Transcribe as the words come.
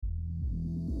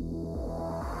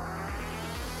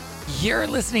You're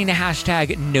listening to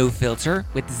hashtag No Filter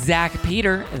with Zach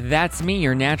Peter. That's me,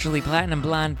 your naturally platinum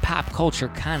blonde pop culture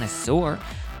connoisseur.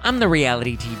 I'm the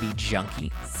reality TV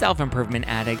junkie, self-improvement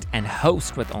addict, and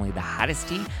host with only the hottest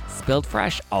tea spilled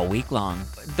fresh all week long.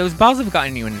 Those balls have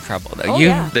gotten you into trouble, though.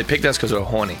 Yeah. They picked us because we're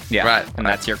horny. Yeah, right. And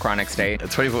that's your chronic state.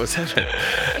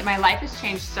 24/7. My life has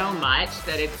changed so much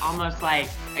that it's almost like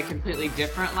a completely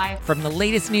different life. From the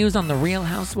latest news on The Real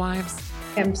Housewives,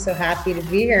 I'm so happy to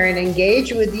be here and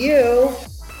engage with you.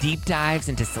 deep dives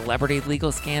into celebrity legal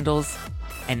scandals,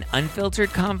 and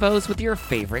unfiltered convos with your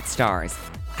favorite stars,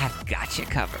 I've got you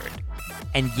covered.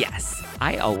 And yes,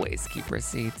 I always keep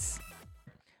receipts.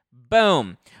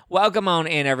 Boom. Welcome on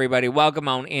in, everybody. Welcome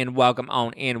on in, welcome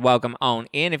on in, welcome on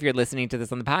in. If you're listening to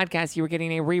this on the podcast, you are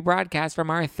getting a rebroadcast from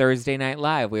our Thursday Night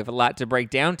Live. We have a lot to break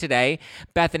down today.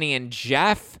 Bethany and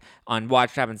Jeff on Watch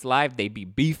What Happens Live, they be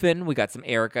beefing. We got some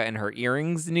Erica and her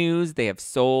earrings news. They have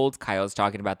sold. Kyle's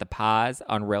talking about the pause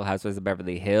on Real Housewives of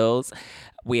Beverly Hills.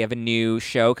 We have a new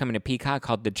show coming to Peacock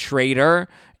called The Traitor.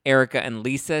 Erica and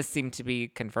Lisa seem to be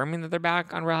confirming that they're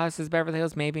back on Real Housewives of Beverly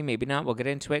Hills. Maybe, maybe not. We'll get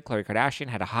into it. Khloe Kardashian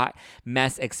had a hot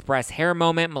mess express hair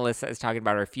moment. Melissa is talking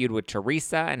about her feud with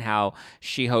Teresa and how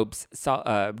she hopes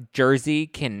Jersey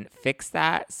can fix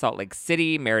that. Salt Lake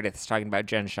City. Meredith is talking about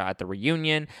Jen Shaw at the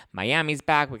reunion. Miami's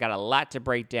back. We got a lot to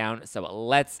break down, so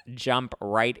let's jump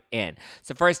right in.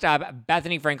 So first up,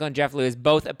 Bethany Frankel and Jeff Lewis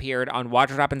both appeared on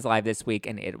Watch What Happens Live this week,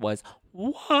 and it was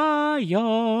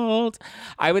wild.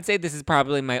 I would say this is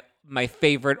probably my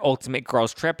favorite ultimate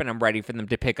girls trip, and I'm ready for them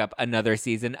to pick up another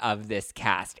season of this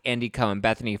cast. Andy Cohen,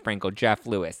 Bethany Frankel, Jeff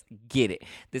Lewis. Get it.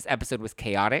 This episode was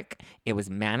chaotic. It was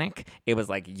manic. It was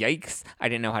like, yikes. I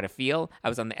didn't know how to feel. I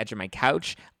was on the edge of my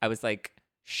couch. I was like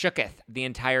shooketh the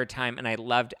entire time, and I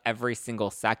loved every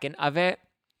single second of it.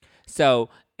 So,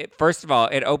 first of all,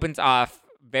 it opens off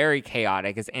very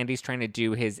chaotic as Andy's trying to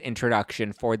do his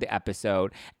introduction for the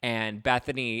episode, and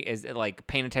Bethany is like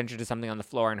paying attention to something on the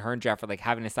floor, and her and Jeff are like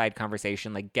having a side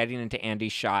conversation, like getting into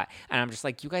Andy's shot, and I'm just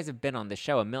like, you guys have been on the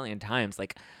show a million times,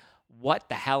 like what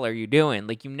the hell are you doing?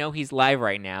 Like, you know he's live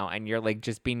right now, and you're like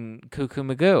just being cuckoo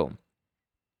magoo.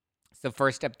 So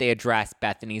first up, they address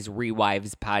Bethany's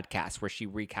Rewives podcast where she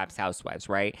recaps Housewives,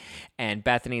 right? And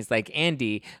Bethany's like,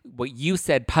 Andy, what you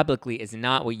said publicly is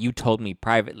not what you told me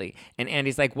privately. And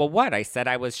Andy's like, well, what? I said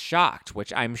I was shocked,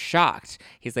 which I'm shocked.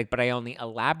 He's like, but I only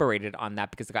elaborated on that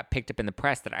because it got picked up in the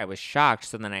press that I was shocked.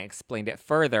 So then I explained it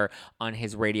further on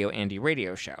his Radio Andy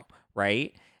radio show,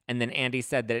 right? And then Andy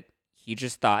said that he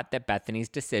just thought that Bethany's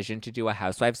decision to do a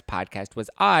Housewives podcast was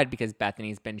odd because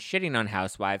Bethany's been shitting on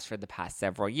Housewives for the past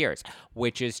several years,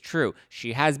 which is true.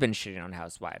 She has been shitting on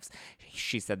Housewives.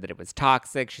 She said that it was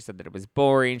toxic. She said that it was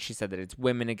boring. She said that it's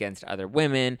women against other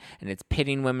women and it's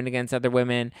pitting women against other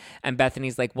women. And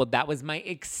Bethany's like, well, that was my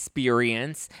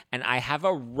experience and I have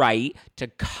a right to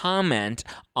comment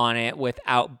on it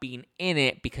without being in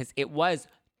it because it was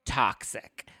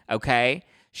toxic, okay?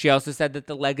 She also said that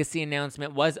the legacy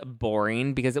announcement was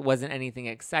boring because it wasn't anything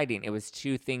exciting. It was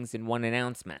two things in one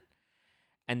announcement.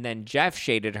 And then Jeff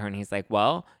shaded her and he's like,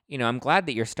 well, you know, I'm glad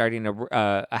that you're starting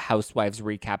a Housewives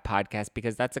recap podcast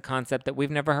because that's a concept that we've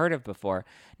never heard of before.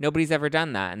 Nobody's ever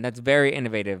done that. And that's very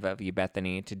innovative of you,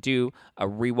 Bethany, to do a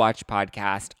rewatch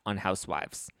podcast on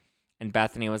Housewives. And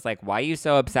Bethany was like, why are you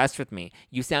so obsessed with me?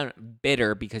 You sound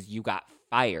bitter because you got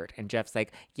fired. And Jeff's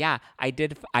like, yeah, I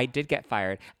did get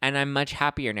fired and I'm much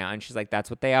happier now. And she's like, that's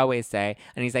what they always say.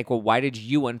 And he's like, well, why did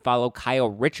you unfollow Kyle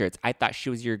Richards? I thought she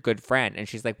was your good friend. And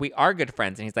she's like, we are good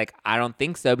friends. And he's like, I don't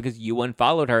think so because you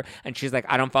unfollowed her. And she's like,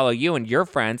 I don't follow you and you're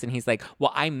friends. And he's like,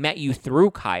 well, I met you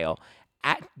through Kyle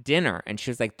at dinner. And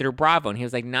she was like, through Bravo. And he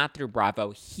was like, not through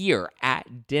Bravo, here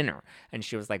at dinner. And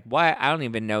she was like, what? I don't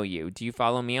even know you. Do you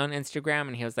follow me on Instagram?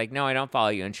 And he was like, no, I don't follow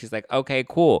you. And she's like, okay,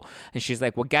 cool. And she's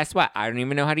like, well, guess what? I don't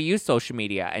even know how to use social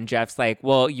media. And Jeff's like,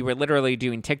 well, you were literally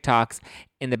doing TikToks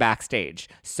in the backstage.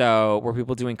 So were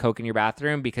people doing coke in your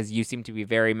bathroom? Because you seem to be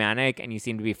very manic and you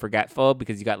seem to be forgetful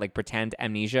because you got like pretend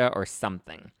amnesia or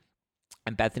something.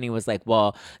 And Bethany was like,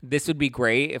 well, this would be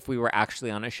great if we were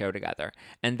actually on a show together.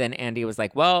 And then Andy was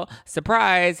like, well,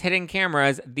 surprise, hidden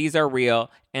cameras. These are real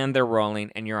and they're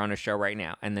rolling and you're on a show right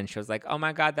now. And then she was like, oh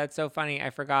my God, that's so funny. I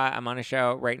forgot I'm on a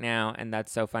show right now. And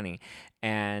that's so funny.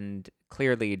 And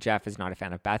clearly Jeff is not a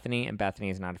fan of Bethany and Bethany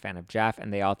is not a fan of Jeff.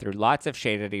 And they all threw lots of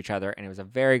shade at each other. And it was a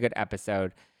very good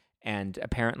episode. And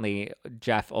apparently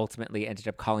Jeff ultimately ended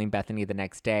up calling Bethany the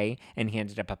next day, and he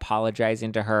ended up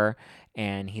apologizing to her.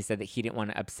 And he said that he didn't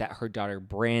want to upset her daughter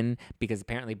Bryn, because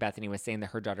apparently Bethany was saying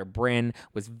that her daughter Bryn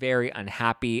was very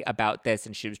unhappy about this,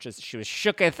 and she was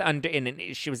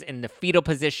shooketh she was in the fetal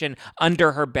position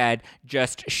under her bed,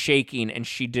 just shaking, and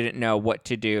she didn't know what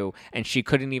to do, and she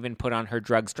couldn't even put on her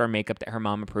drugstore makeup that her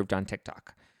mom approved on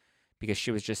TikTok because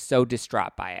she was just so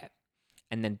distraught by it.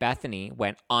 And then Bethany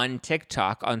went on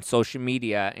TikTok, on social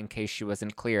media, in case she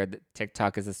wasn't clear that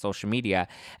TikTok is a social media.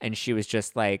 And she was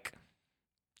just like,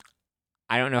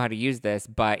 I don't know how to use this,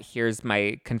 but here's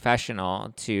my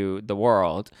confessional to the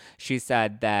world. She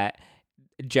said that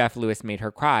Jeff Lewis made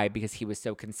her cry because he was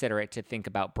so considerate to think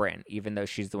about Bryn, even though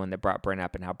she's the one that brought Bryn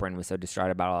up and how Bryn was so distraught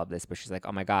about all of this. But she's like,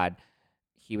 oh my God,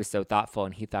 he was so thoughtful,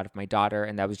 and he thought of my daughter,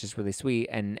 and that was just really sweet.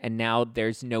 And now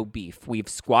there's no beef. We've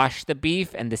squashed the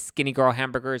beef, and the Skinny Girl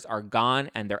hamburgers are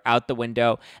gone, and they're out the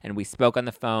window, and we spoke on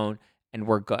the phone, and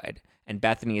we're good. And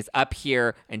Bethany is up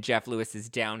here, and Jeff Lewis is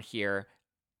down here,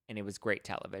 and it was great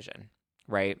television,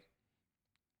 right?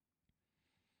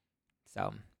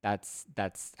 So that's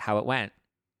how it went.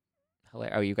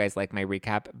 Oh, you guys like my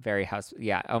recap?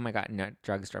 Yeah. Oh my God. No,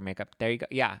 drugstore makeup. There you go.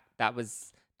 Yeah, that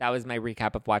was my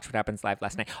recap of Watch What Happens Live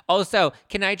last night. Also,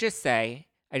 can I just say,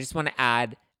 I just want to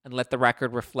add and let the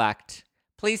record reflect,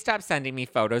 please stop sending me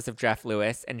photos of Jeff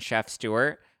Lewis and Chef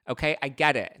Stewart. Okay, I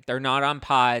get it. They're not on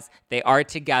pause. They are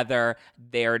together.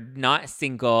 They're not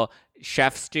single.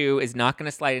 Chef Stew is not going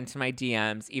to slide into my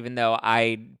DMs, even though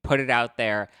I put it out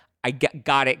there. I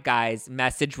got it, guys.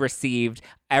 Message received.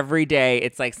 Every day,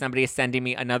 it's like somebody is sending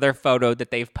me another photo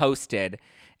that they've posted,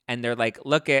 and they're like,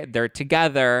 look they're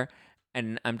together.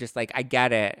 And I'm just like, I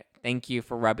get it. Thank you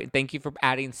for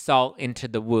adding salt into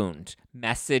the wound.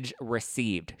 Message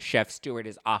received. Chef Stewart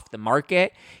is off the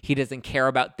market. He doesn't care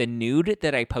about the nude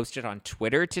that I posted on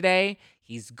Twitter today.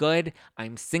 He's good.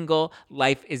 I'm single.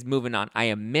 Life is moving on. I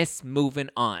am moving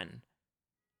on.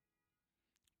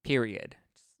 Period.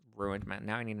 Just ruined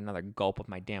now I need another gulp of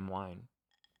my damn wine.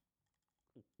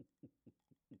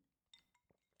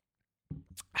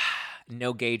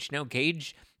 No Gage.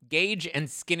 Gage and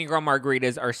Skinny Girl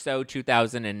margaritas are so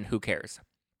 2000 and who cares?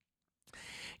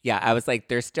 Yeah, I was like,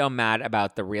 they're still mad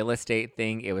about the real estate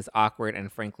thing. It was awkward and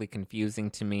frankly confusing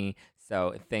to me.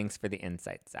 So thanks for the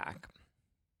insight, Zach.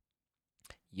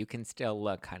 You can still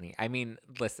look, honey. I mean,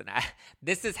 listen,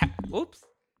 this is oops.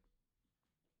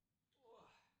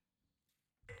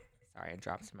 Sorry, I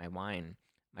dropped my wine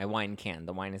can.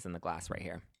 The wine is in the glass right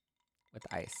here with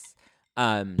ice.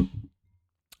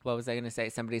 What was I going to say?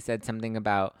 Somebody said something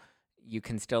about you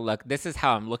can still look. This is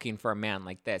how I'm looking for a man,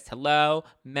 like this. Hello,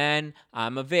 men.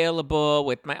 I'm available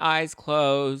with my eyes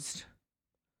closed.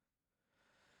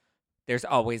 There's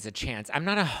always a chance. I'm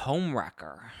not a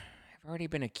homewrecker. I've already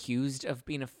been accused of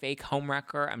being a fake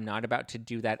homewrecker. I'm not about to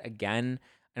do that again.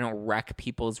 I don't wreck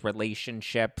people's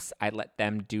relationships. I let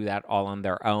them do that all on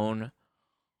their own.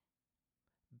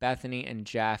 Bethany and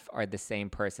Jeff are the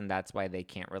same person. That's why they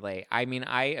can't relate. I mean,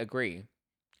 I agree.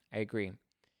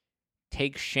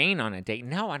 Take Shane on a date.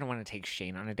 No, I don't want to take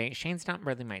Shane on a date. Shane's not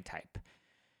really my type.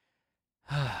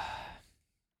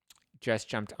 Just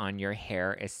jumped on. Your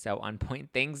hair is so on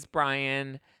point. Thanks,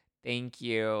 Brian. Thank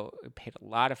you. We paid a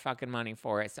lot of fucking money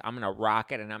for it, so I'm going to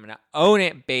rock it, and I'm going to own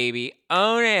it, baby.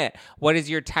 Own it. What is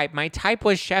your type? My type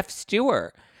was Chef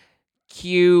Stewart.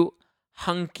 Cute,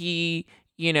 hunky,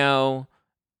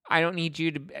 I don't need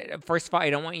you to... First of all, I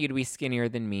don't want you to be skinnier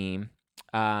than me.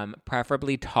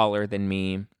 Preferably taller than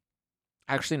me.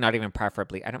 Actually, not even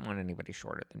preferably. I don't want anybody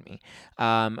shorter than me.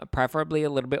 Preferably a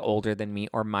little bit older than me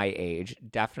or my age.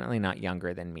 Definitely not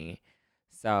younger than me.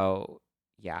 So,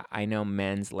 yeah, I know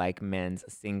men's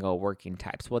single working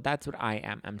types. Well, that's what I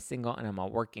am. I'm single and I'm a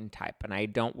working type. And I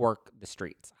don't work the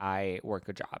streets. I work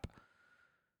a job.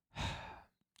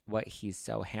 What, he's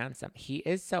so handsome. He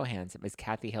is so handsome. Is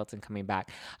Kathy Hilton coming back?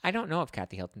 I don't know if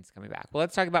Kathy Hilton's coming back. Well,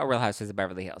 let's talk about Real Housewives of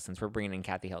Beverly Hills since we're bringing in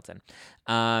Kathy Hilton.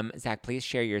 Zach, please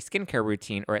share your skincare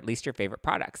routine or at least your favorite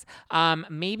products.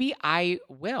 Maybe I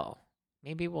will.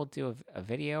 Maybe we'll do a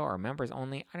video or members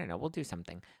only. I don't know. We'll do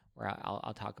something where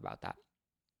I'll talk about that.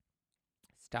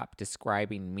 Stop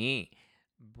describing me.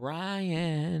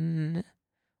 Brian.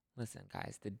 Listen,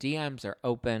 guys, the DMs are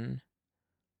open.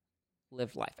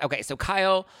 Live life. Okay, so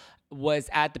Kyle was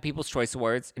at the People's Choice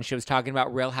Awards, and she was talking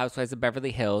about Real Housewives of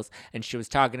Beverly Hills, and she was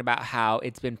talking about how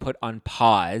it's been put on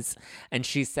pause. And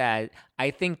she said, I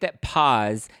think that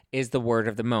pause is the word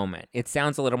of the moment. It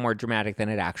sounds a little more dramatic than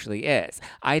it actually is.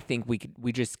 I think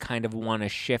we just kind of want to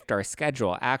shift our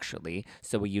schedule, actually.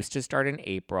 So we used to start in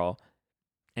April,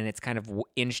 and it's kind of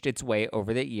inched its way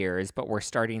over the years, but we're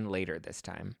starting later this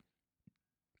time.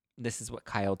 This is what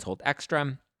Kyle told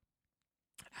Extra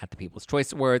at the People's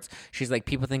Choice Awards. She's like,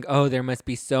 people think, oh, there must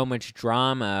be so much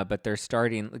drama, but they're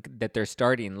starting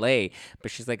late.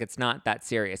 But she's like, it's not that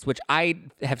serious, which I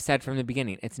have said from the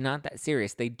beginning. It's not that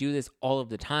serious. They do this all of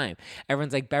the time.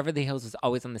 Everyone's like, Beverly Hills is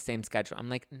always on the same schedule. I'm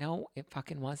like, no, it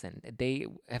fucking wasn't. They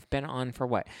have been on for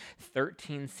what,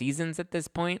 13 seasons at this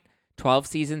point? 12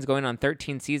 seasons going on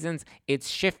 13 seasons. It's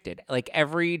shifted. Like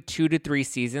every 2 to 3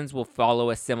 seasons will follow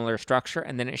a similar structure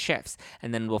and then it shifts.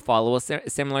 And then we'll follow a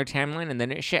similar timeline and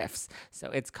then it shifts.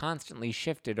 So it's constantly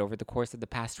shifted over the course of the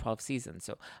past 12 seasons.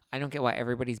 So I don't get why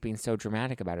everybody's being so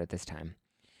dramatic about it this time.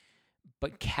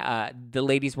 But the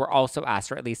ladies were also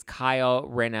asked, or at least Kyle,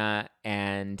 Rinna,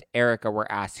 and Erica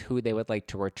were asked who they would like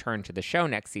to return to the show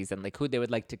next season, like who they would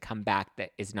like to come back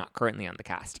that is not currently on the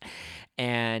cast.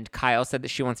 And Kyle said that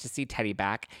she wants to see Teddi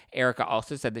back. Erica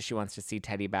also said that she wants to see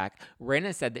Teddi back.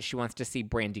 Rinna said that she wants to see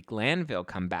Brandi Glanville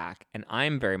come back, and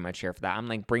I'm very much here for that. I'm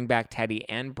like, bring back Teddi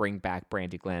and bring back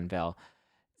Brandi Glanville.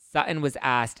 Sutton was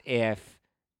asked if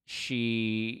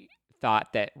she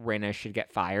thought that Rinna should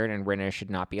get fired and Rinna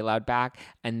should not be allowed back.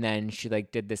 And then she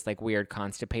like did this like weird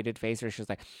constipated face where she was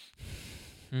like,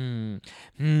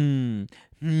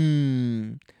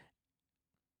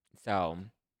 So,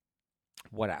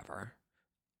 whatever.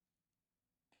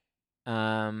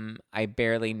 I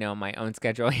barely know my own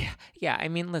schedule. Yeah, I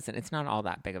mean, listen, it's not all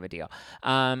that big of a deal.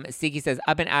 Siki says,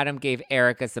 Up and Adam gave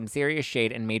Erica some serious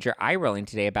shade and major eye rolling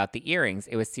today about the earrings.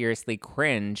 It was seriously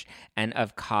cringe and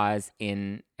of cause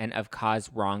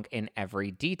wrong in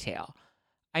every detail.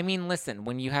 I mean, listen,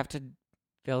 when you have to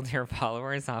build your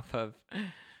followers off of,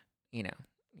 you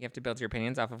have to build your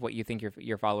opinions off of what you think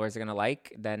your followers are gonna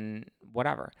like, then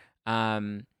whatever.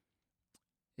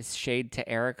 Is shade to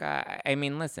Erica. I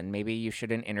mean, listen, maybe you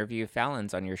shouldn't interview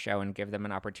felons on your show and give them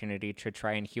an opportunity to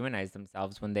try and humanize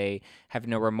themselves when they have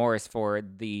no remorse for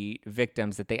the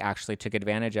victims that they actually took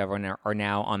advantage of and are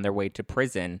now on their way to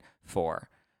prison for.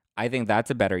 I think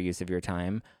that's a better use of your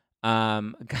time.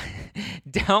 Guys,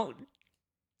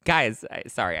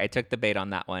 sorry, I took the bait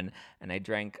on that one and I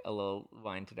drank a little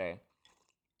wine today.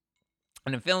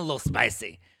 And I'm feeling a little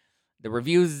spicy. The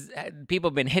reviews, people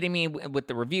have been hitting me with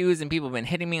the reviews and people have been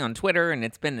hitting me on Twitter and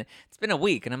it's been a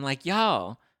week and I'm like,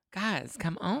 yo, guys,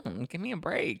 come on, give me a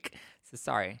break. So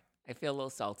sorry, I feel a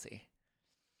little salty.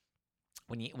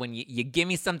 When you give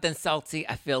me something salty,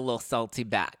 I feel a little salty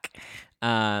back.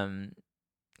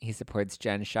 He supports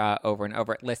Jen Shah over and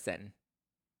over. Listen,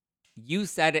 you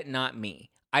said it, not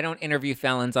me. I don't interview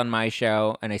felons on my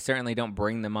show and I certainly don't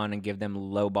bring them on and give them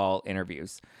lowball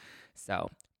interviews.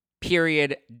 So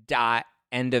period, dot,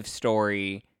 end of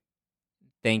story.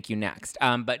 Thank you, next.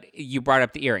 But you brought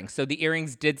up the earrings. So the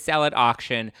earrings did sell at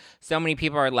auction. So many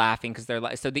people are laughing because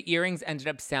so the earrings ended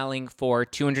up selling for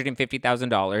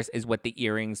 $250,000 is what the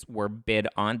earrings were bid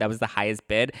on. That was the highest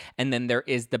bid. And then there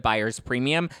is the buyer's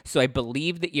premium. So I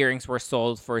believe the earrings were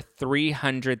sold for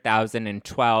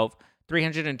 $312,000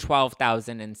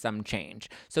 and some change.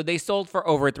 So they sold for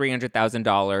over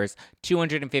 $300,000.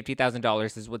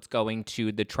 $250,000 is what's going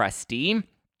to the trustee.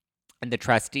 And the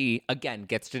trustee, again,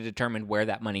 gets to determine where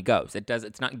that money goes.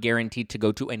 It's not guaranteed to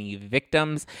go to any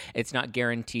victims. It's not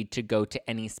guaranteed to go to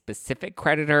any specific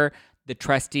creditor. The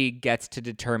trustee gets to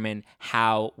determine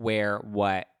how, where,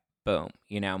 what, boom,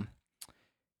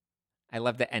 I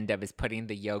love that Endev is putting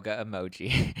the yoga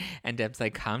emoji. Endev's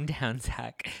like, calm down,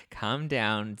 Zach. Calm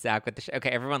down, Zach, with the shade.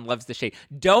 Okay, everyone loves the shade.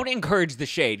 Don't encourage the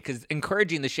shade, because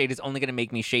encouraging the shade is only going to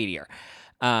make me shadier.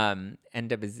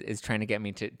 Endev is trying to get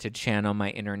me to channel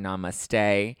my inner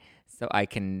namaste so I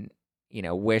can,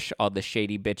 wish all the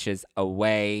shady bitches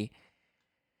away.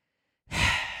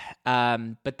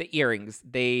 But the earrings,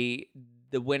 the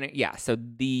winner, yeah, so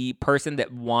the person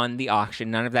that won the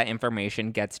auction, none of that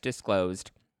information gets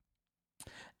disclosed.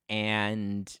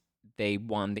 And they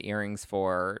won the earrings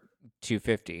for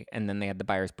 $250, and then they had the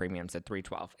buyer's premiums at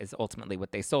 $312 is ultimately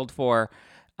what they sold for.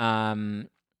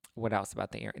 What else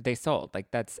about the earrings? They sold. Like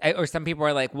that's, or some people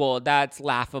are like, well, that's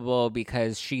laughable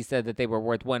because she said that they were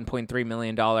worth $1.3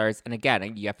 million. And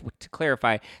again, you have to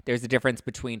clarify, there's a difference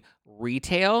between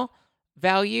retail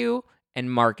value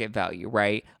and market value,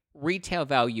 right? Retail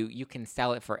value, you can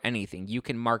sell it for anything. You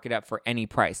can mark it up for any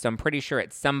price. So I'm pretty sure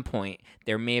at some point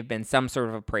there may have been some sort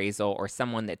of appraisal or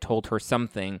someone that told her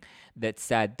something that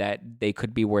said that they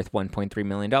could be worth $1.3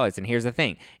 million. And here's the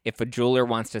thing. If a jeweler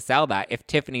wants to sell that, if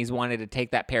Tiffany's wanted to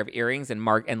take that pair of earrings and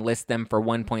mark and list them for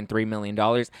 $1.3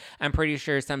 million, I'm pretty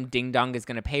sure some ding dong is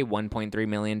going to pay $1.3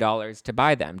 million to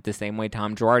buy them. The same way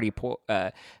Tom Girardi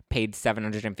paid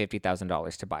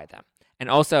 $750,000 to buy them. And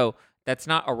also, That's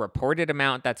not a reported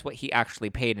amount. That's what he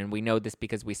actually paid. And we know this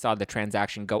because we saw the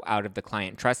transaction go out of the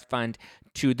client trust fund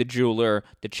to the jeweler.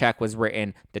 The check was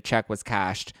written. The check was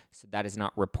cashed. So that is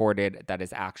not reported. That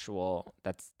is actual.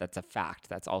 That's a fact.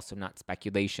 That's also not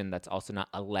speculation. That's also not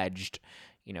alleged.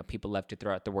 You know, people love to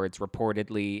throw out the words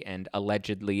reportedly and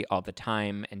allegedly all the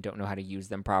time and don't know how to use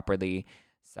them properly.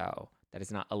 So that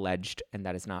is not alleged, and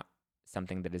that is not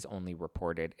something that is only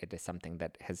reported. It is something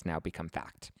that has now become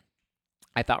fact.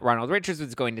 I thought Ronald Richards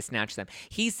was going to snatch them.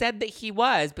 He said that he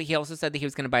was, but he also said that he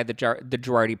was going to buy the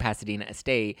Girardi Pasadena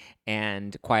estate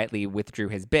and quietly withdrew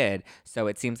his bid. So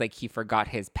it seems like he forgot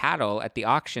his paddle at the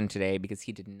auction today because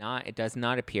it does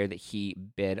not appear that he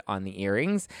bid on the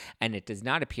earrings. And it does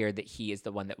not appear that he is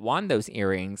the one that won those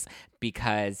earrings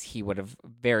because he would have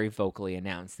very vocally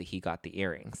announced that he got the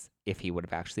earrings if he would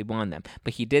have actually won them.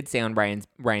 But he did say on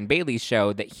Ryan Bailey's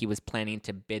show that he was planning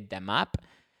to bid them up.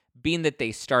 Being that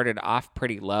they started off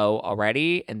pretty low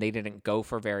already and they didn't go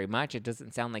for very much, it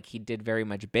doesn't sound like he did very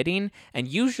much bidding. And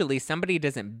usually somebody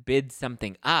doesn't bid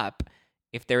something up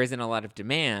if there isn't a lot of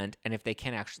demand and if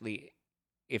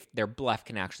their bluff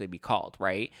can actually be called,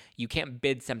 right? You can't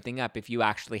bid something up if you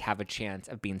actually have a chance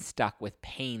of being stuck with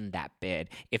paying that bid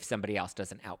if somebody else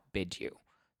doesn't outbid you.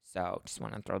 So just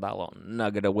want to throw that little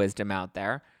nugget of wisdom out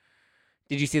there.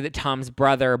 Did you see that Tom's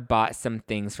brother bought some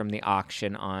things from the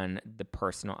auction on the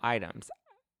personal items?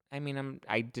 I mean,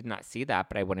 I did not see that,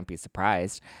 but I wouldn't be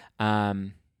surprised.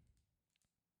 I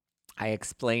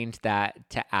explained that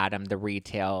to Adam, the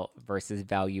retail versus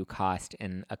value cost,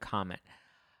 in a comment.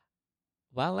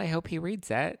 Well, I hope he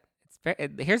reads it.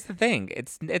 Here's the thing.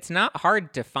 It's not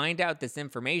hard to find out this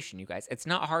information, you guys. It's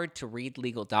not hard to read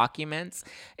legal documents.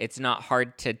 It's not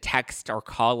hard to text or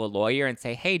call a lawyer and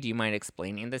say, hey, do you mind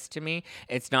explaining this to me?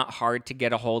 It's not hard to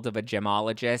get a hold of a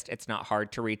gemologist. It's not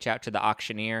hard to reach out to the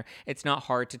auctioneer. It's not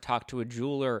hard to talk to a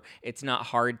jeweler. It's not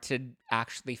hard to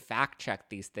actually fact check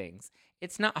these things.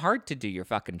 It's not hard to do your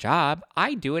fucking job.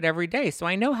 I do it every day, so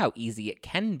I know how easy it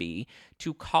can be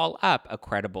to call up a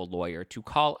credible lawyer, to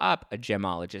call up a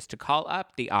gemologist, to call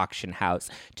up the auction house,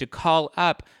 to call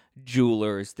up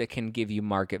jewelers that can give you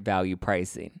market value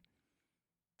pricing.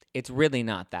 It's really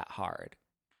not that hard.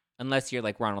 Unless you're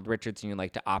like Ronald Richards and you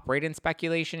like to operate in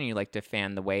speculation and you like to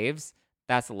fan the waves,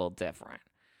 that's a little different.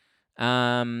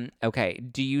 Okay.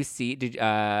 Do you see,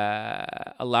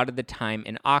 a lot of the time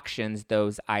in auctions,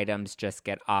 those items just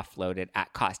get offloaded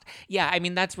at cost? Yeah. I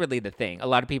mean, that's really the thing. A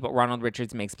lot of people, Ronald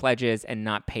Richards makes pledges and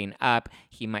not paying up.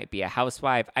 He might be a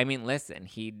housewife. I mean, listen,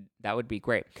 that would be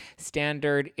great.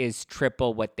 Standard is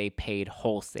triple what they paid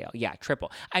wholesale. Yeah.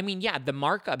 Triple. I mean, yeah, the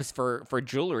markups for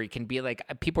jewelry can be like,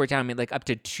 people are telling me like up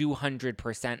to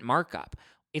 200% markup.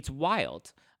 It's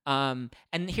wild. And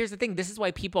here's the thing. This is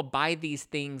why people buy these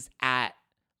things at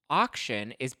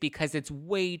auction, is because it's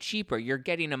way cheaper. You're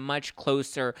getting a much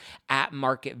closer at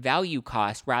market value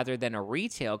cost rather than a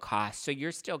retail cost. So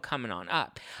you're still coming on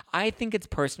up. I think it's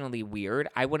personally weird.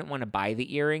 I wouldn't want to buy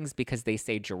the earrings because they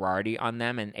say Girardi on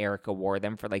them and Erica wore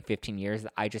them for like 15 years.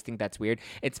 I just think that's weird.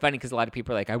 It's funny because a lot of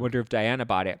people are like, I wonder if Diana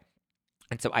bought it.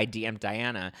 And so I DM'd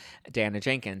Diana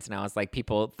Jenkins, and I was like,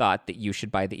 people thought that you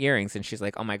should buy the earrings. And she's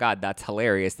like, oh my God, that's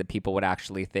hilarious that people would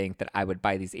actually think that I would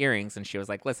buy these earrings. And she was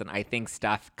like, listen, I think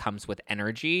stuff comes with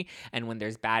energy. And when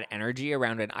there's bad energy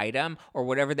around an item or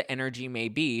whatever the energy may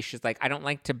be, she's like, I don't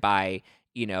like to buy,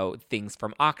 things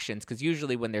from auctions. Because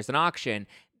usually when there's an auction,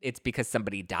 it's because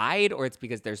somebody died or it's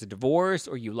because there's a divorce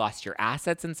or you lost your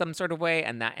assets in some sort of way.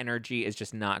 And that energy is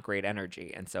just not great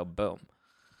energy. And so boom.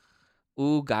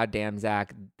 Ooh, goddamn,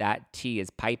 Zach, that tea is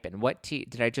piping. What tea?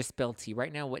 Did I just spill tea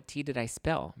right now? What tea did I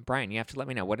spill? Brian, you have to let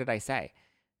me know. What did I say?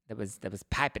 That was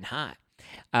piping hot.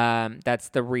 That's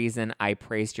the reason I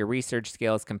praised your research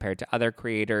skills compared to other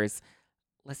creators.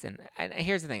 Listen, and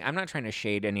here's the thing. I'm not trying to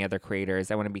shade any other creators.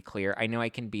 I want to be clear. I know I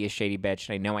can be a shady bitch,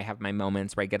 and I know I have my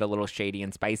moments where I get a little shady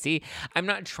and spicy. I'm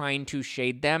not trying to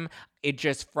shade them. It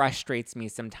just frustrates me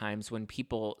sometimes when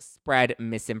people spread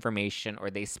misinformation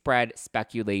or they spread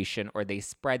speculation or they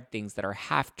spread things that are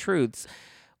half-truths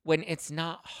when it's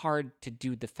not hard to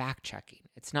do the fact-checking.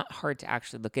 It's not hard to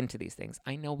actually look into these things.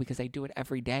 I know because I do it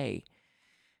every day.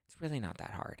 It's really not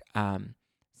that hard.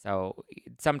 So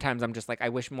sometimes I'm just like, I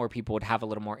wish more people would have a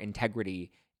little more integrity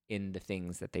in the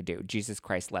things that they do. Jesus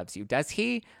Christ loves you. Does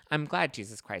he? I'm glad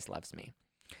Jesus Christ loves me.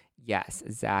 Yes,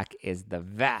 Zach is the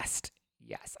vest.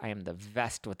 Yes, I am the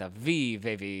vest with a V,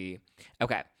 baby.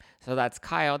 Okay, so that's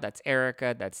Kyle. That's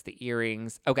Erica. That's the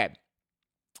earrings. Okay.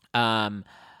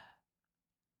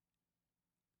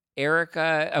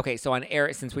 Erica, okay, so on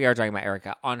Eric, since we are talking about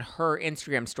Erica, on her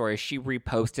Instagram story, she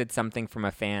reposted something from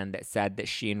a fan that said that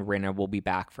she and Rinna will be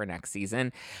back for next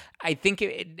season. I think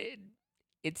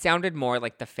it sounded more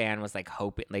like the fan was like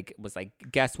hoping, like, was like,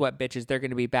 guess what, bitches, they're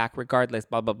going to be back regardless,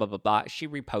 blah, blah, blah, blah, blah. She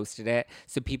reposted it.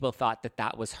 So people thought that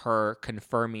that was her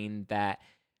confirming that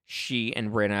she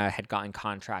and Rinna had gotten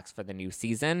contracts for the new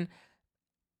season.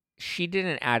 She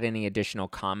didn't add any additional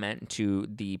comment to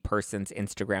the person's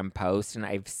Instagram post. And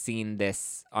I've seen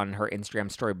this on her Instagram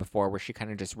story before where she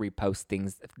kind of just reposts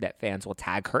things that fans will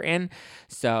tag her in.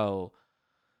 So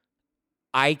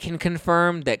I can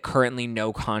confirm that currently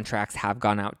no contracts have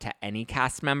gone out to any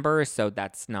cast member, so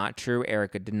that's not true.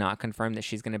 Erika did not confirm that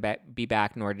she's going to be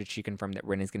back, nor did she confirm that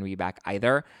Rinna is going to be back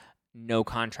either. No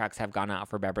contracts have gone out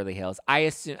for Beverly Hills.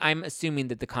 I'm assuming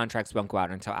that the contracts won't go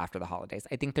out until after the holidays.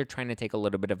 I think they're trying to take a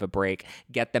little bit of a break,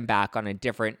 get them back on a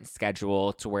different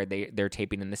schedule to where they're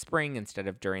taping in the spring instead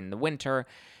of during the winter,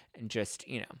 and just,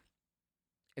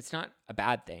 it's not a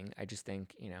bad thing. I just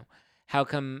think, how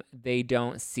come they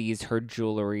don't seize her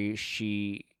jewelry?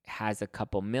 She has a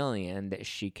couple million that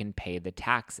she can pay the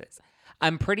taxes.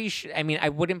 I'm pretty sure. I mean, I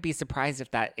wouldn't be surprised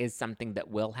if that is something that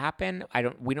will happen.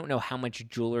 We don't know how much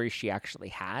jewelry she actually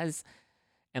has.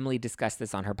 Emily discussed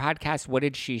this on her podcast. What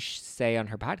did she say on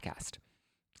her podcast?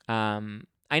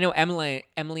 I know Emily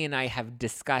and I have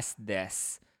discussed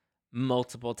this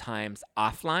multiple times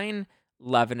offline.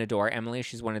 Love and adore Emily.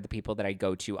 She's one of the people that I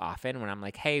go to often when I'm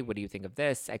like, hey, what do you think of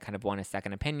this? I kind of want a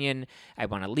second opinion. I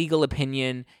want a legal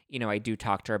opinion. I do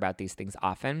talk to her about these things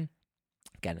often.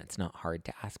 Again, it's not hard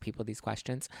to ask people these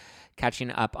questions.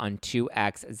 Catching up on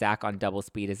 2X, Zach on double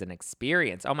speed is an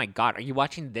experience. Oh my God. Are you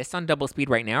watching this on double speed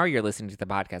right now, or you're listening to the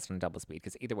podcast on double speed?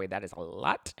 Because either way, that is a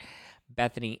lot.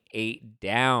 Bethany ate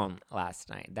down last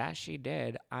night. That she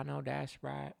did. I know that's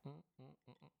right.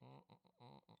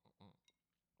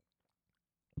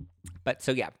 But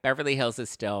so yeah, Beverly Hills is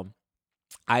still,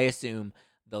 I assume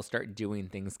they'll start doing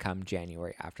things come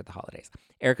January after the holidays.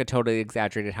 Erika totally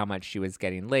exaggerated how much she was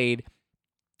getting laid.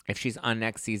 If she's on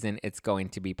next season, it's going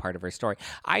to be part of her story.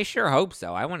 I sure hope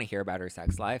so. I want to hear about her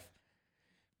sex life.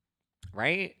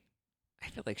 Right? I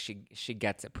feel like she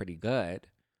gets it pretty good.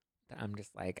 I'm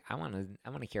just like, I want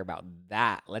to hear about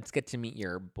that. Let's get to meet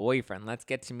your boyfriend. Let's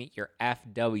get to meet your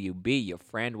FWB, your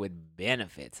friend with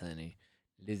benefits, honey.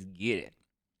 Let's get it.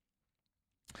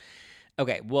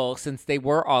 Okay, well, since they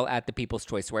were all at the People's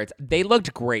Choice Awards, they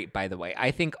looked great, by the way. I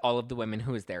think all of the women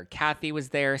who was there, Kathy was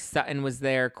there, Sutton was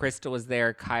there, Crystal was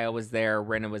there, Kyle was there,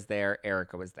 Rinna was there,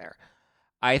 Erika was there.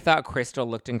 I thought Crystal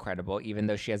looked incredible, even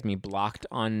though she has me blocked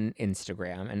on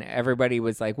Instagram. And everybody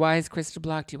was like, why is Crystal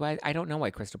blocked you? I don't know why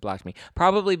Crystal blocked me.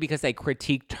 Probably because I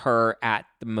critiqued her at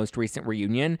the most recent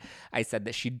reunion. I said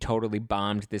that she totally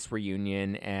bombed this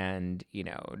reunion and,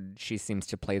 she seems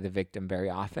to play the victim very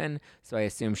often. So I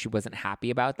assume she wasn't happy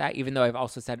about that, even though I've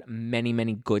also said many,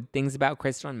 many good things about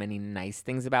Crystal and many nice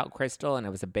things about Crystal. And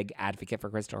I was a big advocate for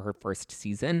Crystal her first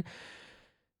season.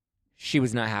 She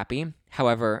was not happy.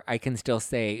 However, I can still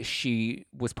say she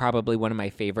was probably one of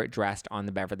my favorite dressed on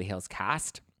the Beverly Hills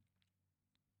cast.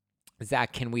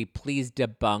 Zach, can we please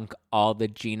debunk all the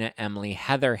Gina, Emily,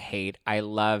 Heather hate? I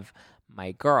love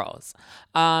my girls.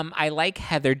 I like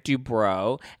Heather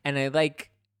Dubrow and I like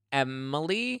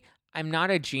Emily. I'm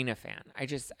not a Gina fan.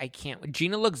 I can't.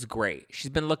 Gina looks great. She's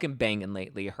been looking banging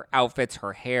lately. Her outfits,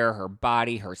 her hair, her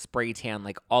body, her spray tan,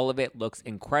 like all of it looks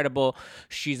incredible.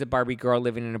 She's a Barbie girl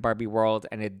living in a Barbie world,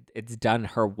 and it's done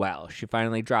her well. She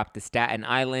finally dropped the Staten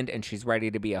Island, and she's ready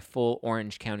to be a full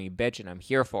Orange County bitch, and I'm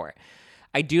here for it.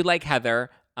 I do like Heather.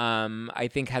 I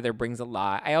think Heather brings a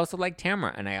lot. I also like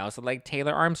Tamara, and I also like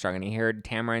Taylor Armstrong, and I heard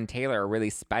Tamara and Taylor are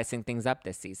really spicing things up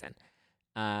this season.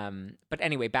 But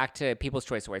anyway, back to People's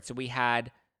Choice Awards. So we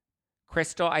had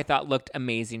Crystal, I thought looked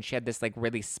amazing. She had this like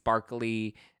really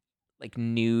sparkly, like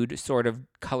nude sort of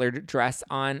colored dress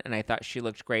on, and I thought she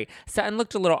looked great. Sutton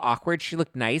looked a little awkward. She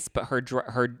looked nice, but her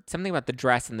something about the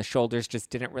dress and the shoulders just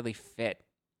didn't really fit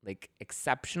like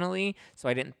exceptionally. So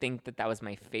I didn't think that was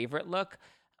my favorite look.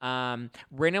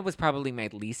 Rinna was probably my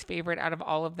least favorite out of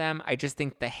all of them. I just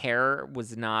think the hair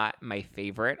was not my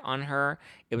favorite on her.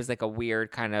 It was like a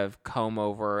weird kind of comb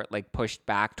over, like pushed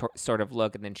back sort of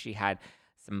look. And then she had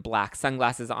some black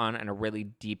sunglasses on and a really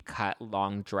deep cut,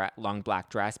 long black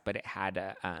dress, but it had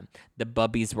the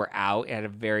bubbies were out. It had a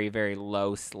very, very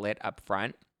low slit up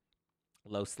front,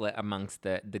 low slit amongst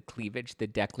the cleavage, the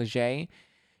décolleté.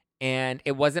 And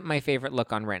it wasn't my favorite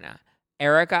look on Rinna.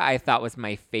 Erika, I thought was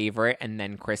my favorite, and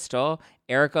then Crystal.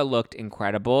 Erika looked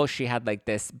incredible. She had like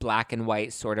this black and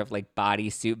white sort of like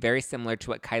bodysuit, very similar to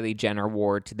what Kylie Jenner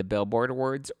wore to the Billboard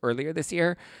Awards earlier this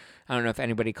year. I don't know if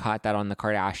anybody caught that on the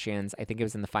Kardashians. I think it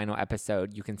was in the final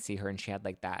episode. You can see her, and she had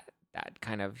like that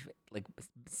kind of like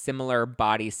similar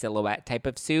body silhouette type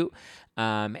of suit.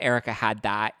 Erica had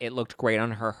that. It looked great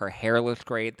on her. Her hair looked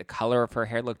great. The color of her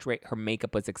hair looked great. Her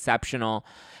makeup was exceptional.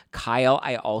 Kyle,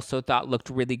 I also thought looked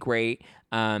really great.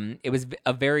 It was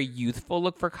a very youthful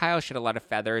look for Kyle. She had a lot of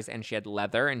feathers and she had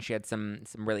leather and she had some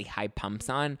really high pumps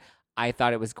on. I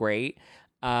thought it was great.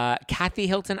 Kathy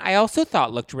Hilton, I also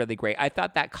thought looked really great. I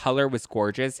thought that color was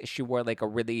gorgeous. She wore like a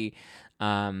really,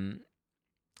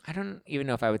 I don't even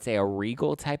know if I would say a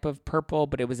regal type of purple,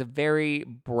 but it was a very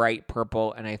bright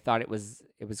purple, and I thought it was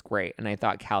great. And I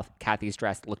thought Kathy's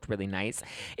dress looked really nice.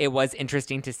 It was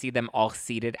interesting to see them all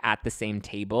seated at the same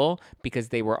table because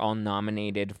they were all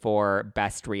nominated for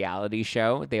Best Reality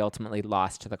Show. They ultimately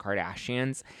lost to the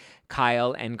Kardashians.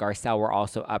 Kyle and Garcelle were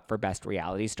also up for Best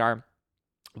Reality Star.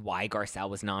 Why Garcelle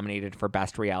was nominated for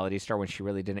Best Reality Star when she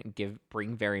really didn't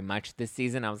bring very much this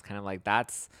season, I was kind of like,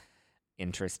 that's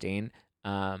interesting.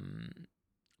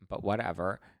 But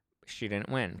whatever. She didn't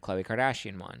win. Khloe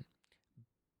Kardashian won.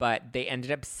 But they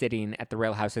ended up sitting at the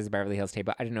Real Housewives of Beverly Hills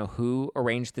table. I don't know who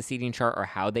arranged the seating chart or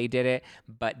how they did it,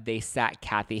 but they sat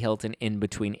Kathy Hilton in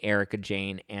between Erika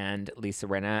Jayne and Lisa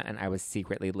Rinna, and I was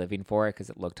secretly living for it because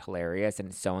it looked hilarious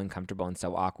and so uncomfortable and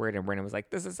so awkward. And Rinna was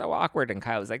like, "This is so awkward," and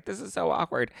Kyle was like, "This is so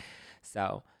awkward."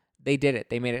 So they did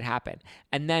it. They made it happen.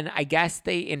 And then I guess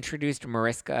they introduced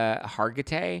Mariska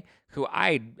Hargitay, who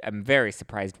I am very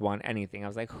surprised won anything. I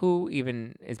was like, who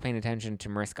even is paying attention to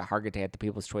Mariska Hargitay at the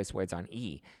People's Choice Awards on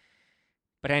E?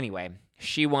 But anyway,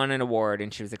 she won an award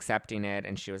and she was accepting it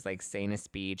and she was like saying a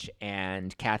speech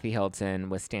and Kathy Hilton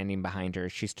was standing behind her.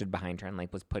 She stood behind her and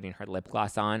like was putting her lip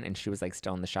gloss on and she was like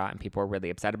still in the shot and people were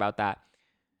really upset about that.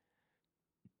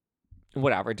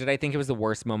 Whatever. Did I think it was the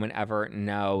worst moment ever?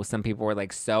 No. Some people were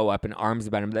like so up in arms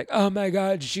about him, like, oh my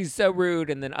God, she's so rude.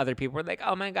 And then other people were like,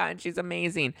 oh my God, she's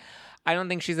amazing. I don't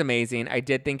think she's amazing. I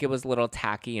did think it was a little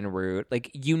tacky and rude. Like,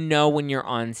 you know, when you're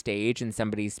on stage and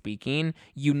somebody's speaking,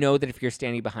 you know that if you're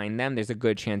standing behind them, there's a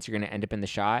good chance you're going to end up in the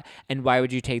shot. And why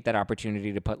would you take that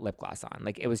opportunity to put lip gloss on?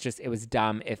 Like, it was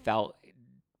dumb. It felt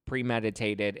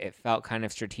premeditated. It felt kind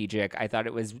of strategic. I thought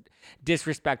it was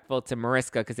disrespectful to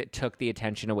Mariska because it took the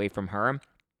attention away from her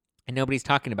and nobody's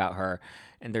talking about her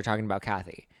and they're talking about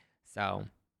Kathy. So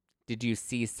did you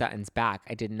see Sutton's back?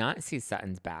 I did not see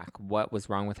Sutton's back. What was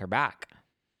wrong with her back?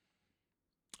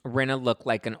 Rinna looked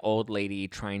like an old lady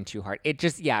trying too hard.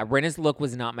 Rinna's look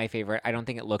was not my favorite. I don't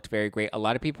think it looked very great. A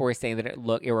lot of people were saying that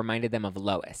it reminded them of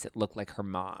Lois. It looked like her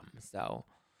mom. So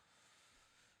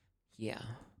yeah.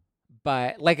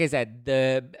 But like I said,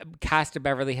 the cast of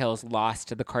Beverly Hills lost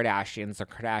to the Kardashians. The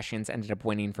Kardashians ended up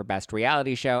winning for Best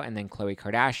Reality Show, and then Khloe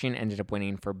Kardashian ended up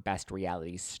winning for Best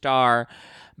Reality Star.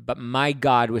 But my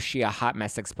God, was she a hot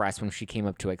mess express when she came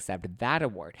up to accept that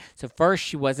award. So first,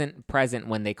 she wasn't present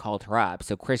when they called her up.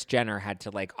 So Kris Jenner had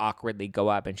to like awkwardly go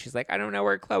up, and she's like, I don't know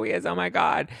where Khloe is. Oh my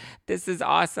God, this is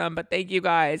awesome, but thank you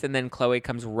guys. And then Khloe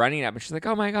comes running up, and she's like,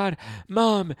 oh my God,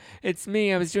 Mom, it's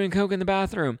me. I was doing coke in the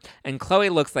bathroom. And Khloe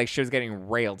looks like she was getting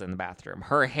railed in the bathroom.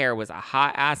 Her hair was a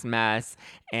hot ass mess,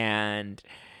 and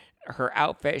her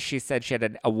outfit, she said she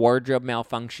had a wardrobe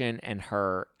malfunction and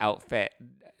her outfit,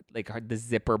 like the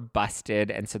zipper busted,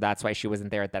 and so that's why she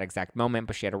wasn't there at that exact moment,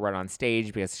 but she had to run on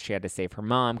stage because she had to save her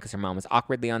mom because her mom was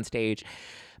awkwardly on stage.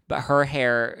 But her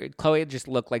hair, Khloe just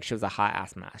looked like she was a hot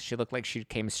ass mess. She looked like she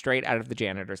came straight out of the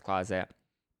janitor's closet.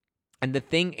 And the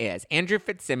thing is, Andrew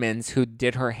Fitzsimmons, who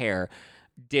did her hair,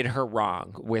 did her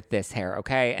wrong with this hair,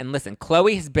 okay? And listen,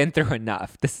 Khloe has been through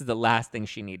enough. This is the last thing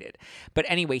she needed. But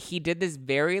anyway, he did this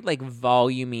very like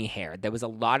volumey hair. There was a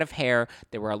lot of hair.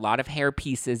 There were a lot of hair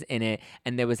pieces in it,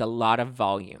 and there was a lot of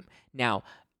volume. Now,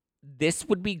 this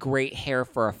would be great hair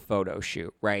for a photo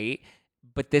shoot, right?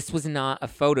 But this was not a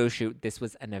photo shoot. This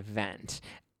was an event.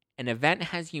 An event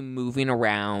has you moving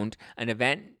around. An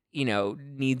event,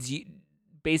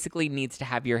 basically needs to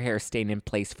have your hair staying in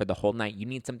place for the whole night. You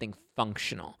need something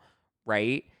functional,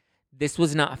 right? This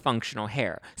was not functional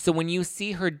hair. So when you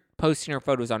see her posting her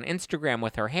photos on Instagram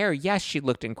with her hair, yes, she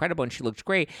looked incredible and she looked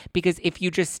great, because if you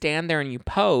just stand there and you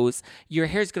pose, your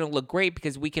hair's going to look great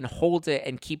because we can hold it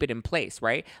and keep it in place,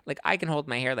 right? Like I can hold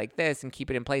my hair like this and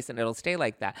keep it in place and it'll stay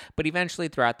like that. But eventually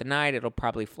throughout the night, it'll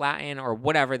probably flatten or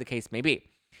whatever the case may be.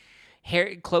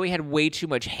 Khloe had way too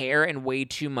much hair and way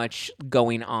too much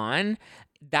going on.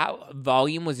 That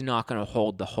volume was not going to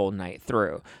hold the whole night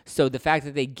through. So the fact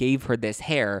that they gave her this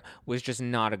hair was just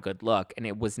not a good look. And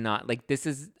it was not like, this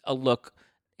is a look,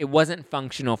 it wasn't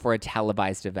functional for a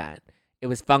televised event. It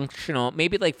was functional,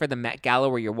 maybe like for the Met Gala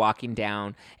where you're walking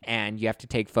down and you have to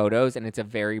take photos and it's a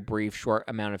very brief, short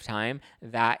amount of time,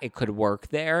 that it could work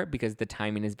there because the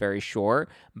timing is very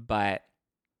short. But,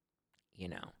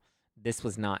 this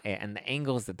was not it. And the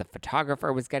angles that the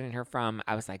photographer was getting her from,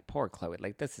 I was like, poor Chloe,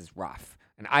 like, this is rough.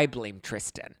 And I blame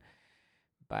Tristan.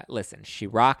 But listen, she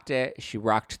rocked it. She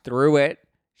rocked through it.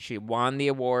 She won the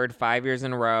award 5 years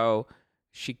in a row.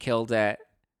 She killed it,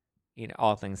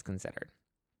 all things considered.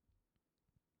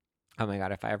 Oh my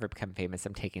God, if I ever become famous,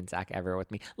 I'm taking Zach everywhere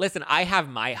with me. Listen, I have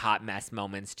my hot mess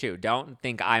moments too. Don't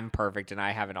think I'm perfect and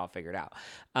I have it all figured out.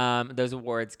 Those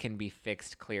awards can be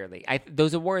fixed clearly.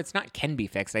 Those awards not can be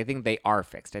fixed. I think they are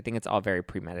fixed. I think it's all very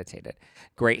premeditated.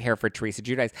 Great hair for Teresa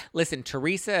Giudice. Listen,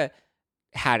 Teresa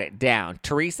had it down.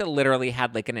 Teresa literally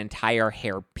had like an entire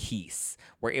hair piece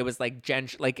where it was like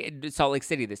Salt Lake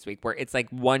City this week, where it's like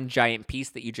one giant piece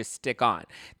that you just stick on.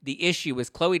 The issue was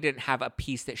Chloe didn't have a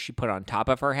piece that she put on top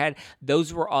of her head.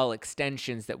 Those were all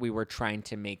extensions that we were trying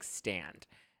to make stand,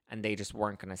 and they just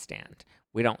weren't going to stand.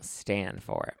 We don't stand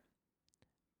for it.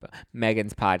 But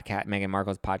Meghan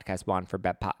Markle's podcast won for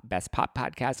Best Pop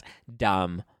Podcast.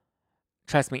 Dumb.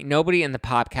 Trust me, nobody in the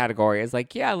pop category is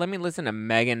like, yeah, let me listen to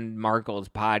Meghan Markle's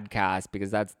podcast because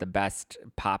that's the best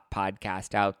pop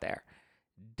podcast out there.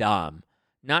 Dumb.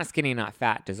 Not Skinny, Not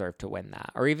Fat deserved to win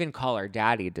that. Or even Call Her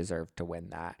Daddy deserved to win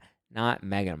that. Not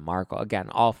Meghan Markle. Again,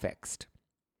 all fixed.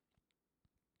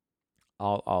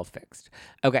 All fixed.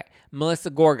 Okay, Melissa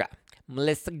Gorga.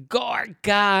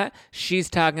 She's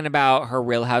talking about her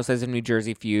Real Housewives of New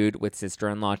Jersey feud with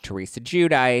sister-in-law Teresa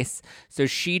Giudice. So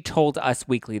she told Us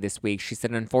Weekly this week, she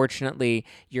said, unfortunately,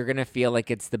 you're going to feel like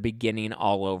it's the beginning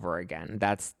all over again.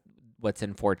 That's what's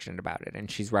unfortunate about it. And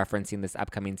she's referencing this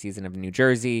upcoming season of New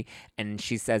Jersey. And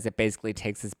she says it basically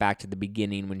takes us back to the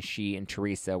beginning when she and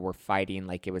Teresa were fighting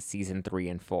like it was season 3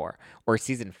 and 4 or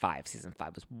season 5. Season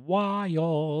 5 was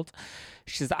wild.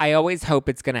 She says, I always hope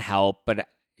it's going to help, but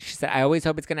she said, I always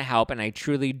hope it's going to help, and I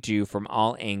truly do from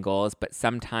all angles, but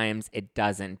sometimes it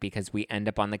doesn't because we end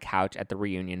up on the couch at the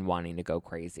reunion wanting to go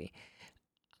crazy.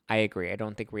 I agree. I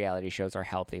don't think reality shows are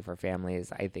healthy for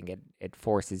families. I think it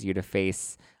forces you to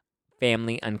face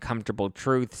family uncomfortable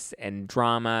truths and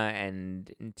drama,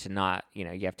 and to not, you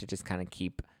have to just kind of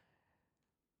keep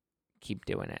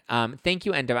doing it. Thank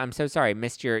you, Enda. I'm so sorry. I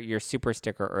missed your super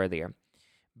sticker earlier,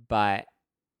 but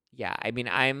yeah, I mean,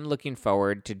 I'm looking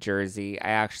forward to Jersey.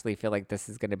 I actually feel like this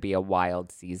is going to be a wild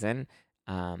season.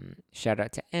 Shout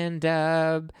out to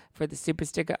Endub for the super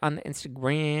sticker on the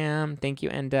Instagram. Thank you,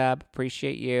 Endub.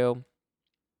 Appreciate you.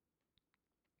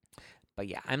 But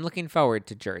yeah, I'm looking forward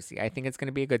to Jersey. I think it's going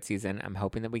to be a good season. I'm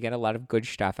hoping that we get a lot of good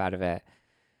stuff out of it.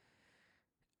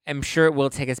 I'm sure it will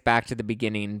take us back to the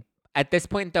beginning. At this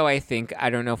point, though, I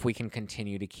don't know if we can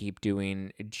continue to keep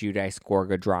doing Giudice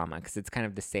Gorga drama, because it's kind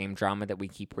of the same drama that we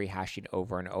keep rehashing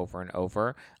over and over and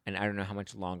over, and I don't know how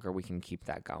much longer we can keep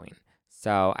that going.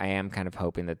 So I am kind of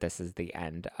hoping that this is the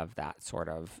end of that sort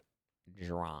of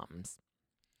dramas.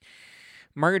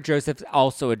 Margaret Joseph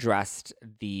also addressed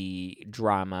the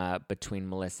drama between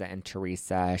Melissa and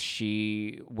Teresa.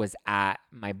 She was at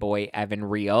my boy Evan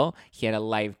Real. He had a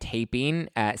live taping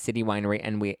at City Winery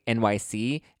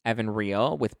NYC. Evan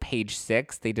Real with Page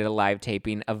Six. They did a live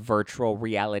taping of virtual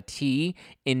reality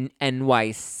in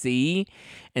NYC.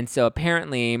 And so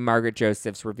apparently Margaret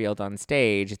Josephs revealed on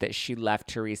stage that she left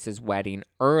Teresa's wedding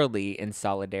early in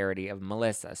solidarity of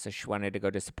Melissa. So she wanted to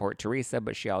go to support Teresa,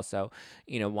 but she also,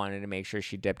 wanted to make sure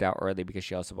she dipped out early because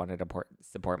she also wanted to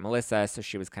support Melissa. So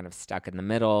she was kind of stuck in the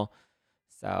middle.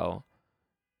 So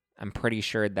I'm pretty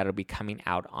sure that'll be coming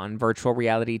out on Virtual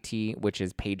Reality Tea, which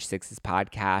is Page Six's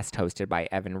podcast hosted by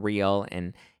Evan Real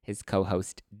and his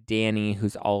co-host Danny,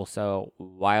 who's also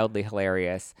wildly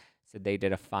hilarious. So they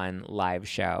did a fun live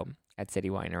show at City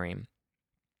Winery.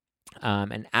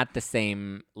 And at the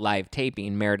same live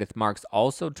taping, Meredith Marks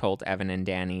also told Evan and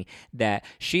Danny that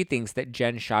she thinks that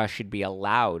Jen Shah should be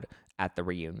allowed at the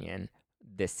reunion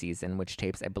this season, which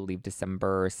tapes, I believe,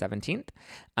 December 17th.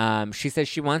 She says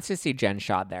she wants to see Jen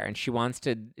Shah there, and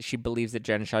she believes that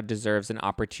Jen Shah deserves an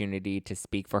opportunity to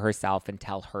speak for herself and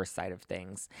tell her side of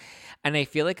things. And I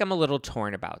feel like I'm a little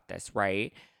torn about this,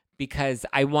 right? Because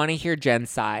I want to hear Jen's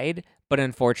side, but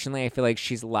unfortunately, I feel like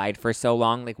she's lied for so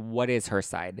long. Like, what is her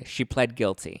side? She pled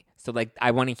guilty. So, like,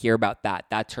 I want to hear about that.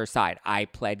 That's her side. I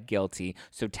pled guilty.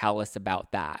 So tell us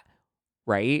about that,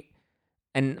 right?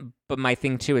 But my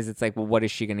thing too is it's like, well, what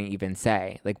is she going to even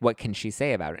say? Like, what can she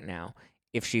say about it now?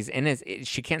 If she's innocent,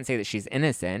 she can't say that she's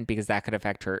innocent because that could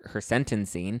affect her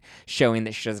sentencing, showing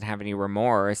that she doesn't have any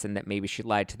remorse and that maybe she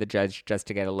lied to the judge just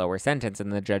to get a lower sentence.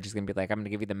 And the judge is going to be like, I'm going to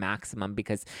give you the maximum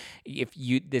because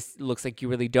this looks like you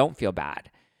really don't feel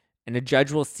bad. And the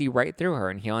judge will see right through her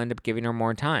and he'll end up giving her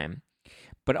more time.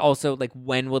 But also, like,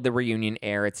 when will the reunion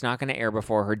air? It's not going to air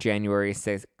before her January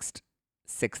 6th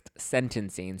 6th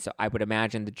sentencing. So I would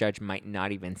imagine the judge might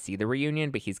not even see the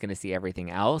reunion, but he's going to see everything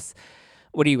else.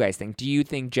 What do you guys think? Do you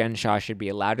think Jen Shah should be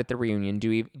allowed at the reunion? Do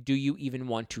you even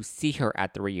want to see her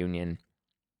at the reunion?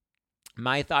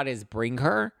 My thought is bring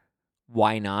her.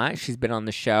 Why not? She's been on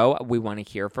the show. We want to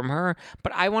hear from her.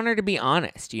 But I want her to be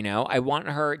honest, you know? I want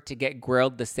her to get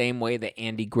grilled the same way that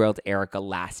Andy grilled Erica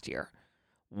last year.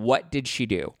 What did she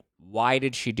do? Why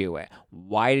did she do it?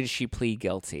 Why did she plead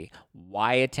guilty?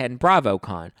 Why attend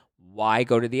BravoCon? Why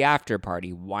go to the after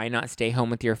party? Why not stay home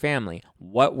with your family?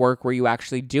 What work were you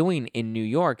actually doing in New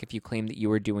York if you claim that you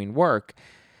were doing work?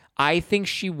 I think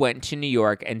she went to New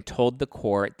York and told the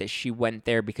court that she went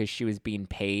there because she was being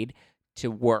paid to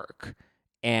work,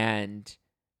 and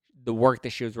the work that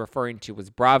she was referring to was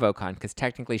BravoCon, because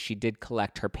technically she did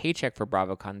collect her paycheck for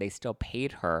BravoCon. They still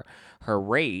paid her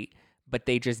rate, but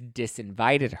they just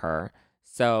disinvited her.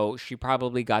 So she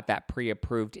probably got that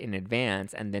pre-approved in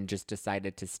advance and then just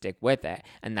decided to stick with it.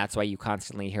 And that's why you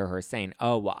constantly hear her saying,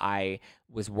 oh, well, I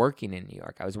was working in New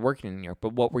York. I was working in New York.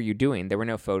 But what were you doing? There were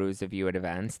no photos of you at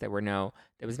events. There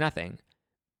was nothing.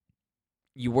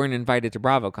 You weren't invited to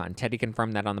BravoCon. Teddy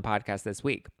confirmed that on the podcast this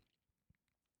week.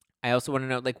 I also want to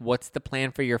know, like, what's the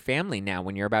plan for your family now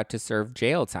when you're about to serve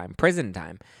jail time, prison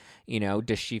time? You know,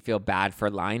 does she feel bad for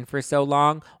lying for so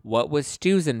long? What was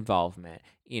Stu's involvement?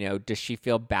 You know, does she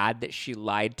feel bad that she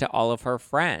lied to all of her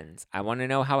friends? I want to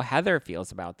know how Heather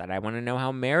feels about that. I want to know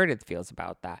how Meredith feels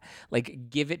about that. Like,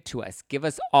 give it to us. Give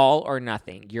us all or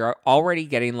nothing. You're already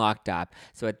getting locked up.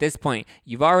 So at this point,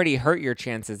 you've already hurt your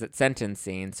chances at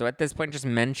sentencing. So at this point, just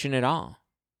mention it all,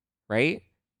 right?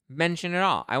 Mention it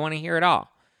all. I want to hear it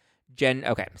all. Jen,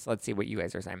 okay, so let's see what you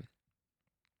guys are saying.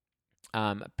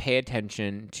 Pay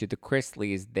attention to the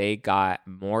Chrisleys. They got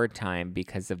more time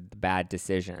because of the bad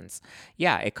decisions.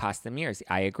 Yeah, it cost them years.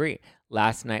 I agree.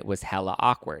 Last night was hella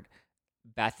awkward.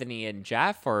 Bethany and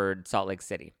Jeff or Salt Lake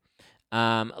City?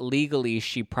 Legally,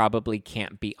 she probably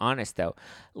can't be honest, though.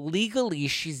 Legally,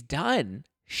 she's done.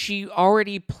 She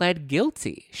already pled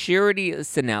guilty.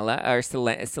 Selena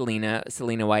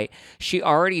White, she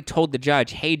already told the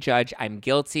judge, hey, judge, I'm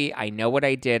guilty. I know what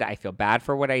I did. I feel bad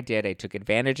for what I did. I took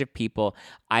advantage of people.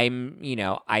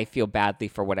 I feel badly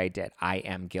for what I did. I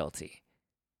am guilty.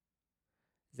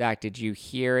 Zach, did you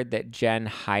hear that Jen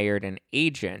hired an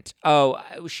agent? Oh,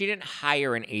 she didn't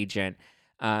hire an agent.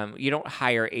 You don't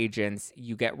hire agents,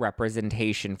 you get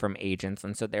representation from agents.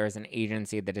 And so there is an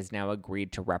agency that has now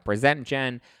agreed to represent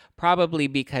Jen, probably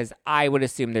because I would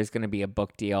assume there's going to be a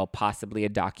book deal, possibly a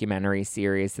documentary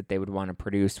series that they would want to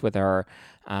produce with her.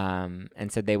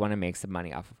 And so they want to make some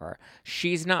money off of her.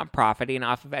 She's not profiting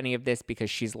off of any of this because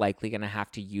she's likely going to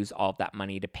have to use all of that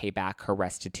money to pay back her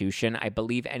restitution. I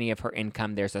believe any of her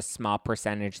income, there's a small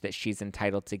percentage that she's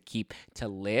entitled to keep to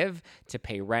live, to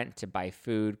pay rent, to buy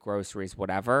food, groceries,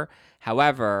 whatever.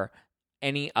 However,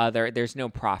 there's no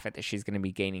profit that she's going to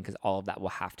be gaining because all of that will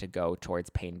have to go towards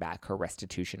paying back her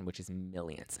restitution, which is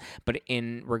millions. But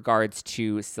in regards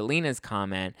to Selena's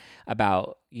comment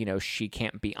about, she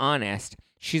can't be honest,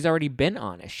 she's already been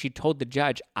honest. She told the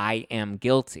judge, I am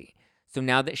guilty. So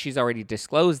now that she's already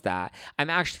disclosed that, I'm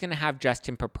actually going to have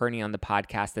Justin Paperny on the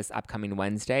podcast this upcoming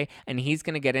Wednesday, and he's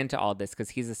going to get into all this because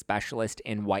he's a specialist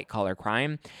in white-collar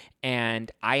crime. And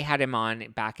I had him on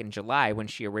back in July when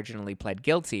she originally pled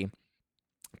guilty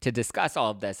to discuss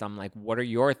all of this. I'm like, what are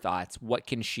your thoughts? What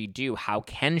can she do? How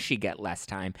can she get less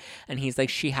time? And he's like,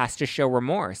 she has to show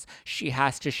remorse. She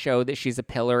has to show that she's a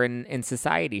pillar in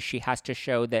society. She has to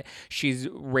show that she's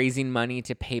raising money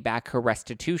to pay back her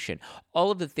restitution.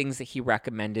 All of the things that he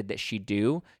recommended that she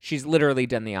do, she's literally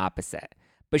done the opposite.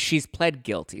 But she's pled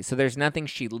guilty, so there's nothing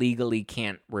she legally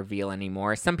can't reveal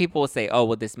anymore. Some people will say, oh,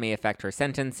 well, this may affect her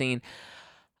sentencing.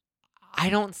 I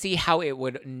don't see how it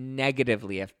would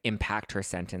negatively impact her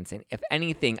sentencing. If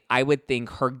anything, I would think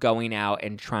her going out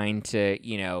and trying to,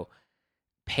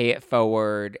 pay it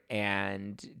forward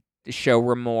and show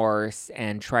remorse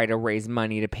and try to raise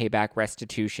money to pay back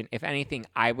restitution. If anything,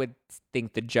 I would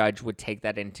think the judge would take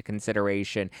that into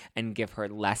consideration and give her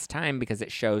less time because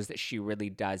it shows that she really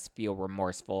does feel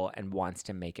remorseful and wants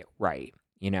to make it right,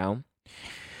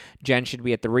 Jen should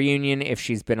be at the reunion if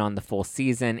she's been on the full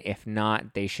season. If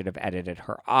not, they should have edited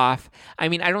her off. I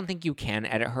mean, I don't think you can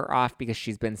edit her off because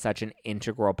she's been such an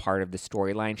integral part of the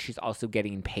storyline. She's also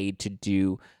getting paid to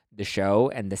do the show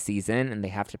and the season, and they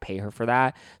have to pay her for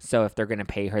that. So if they're going to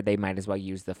pay her, they might as well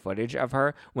use the footage of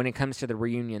her. When it comes to the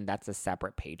reunion, that's a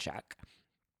separate paycheck.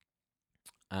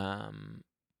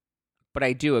 But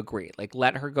I do agree. Like,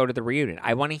 let her go to the reunion.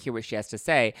 I want to hear what she has to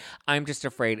say. I'm just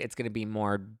afraid it's going to be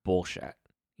more bullshit.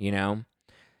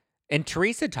 And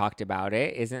Teresa talked about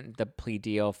it. Isn't the plea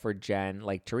deal for Jen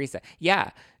like Teresa?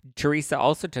 Yeah. Teresa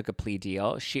also took a plea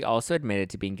deal. She also admitted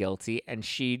to being guilty, and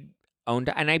she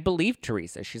owned, and I believe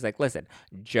Teresa. She's like, listen,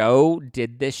 Joe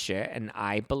did this shit and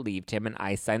I believed him and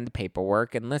I signed the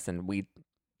paperwork. And listen, we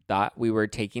thought we were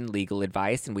taking legal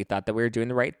advice and we thought that we were doing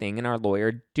the right thing and our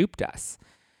lawyer duped us.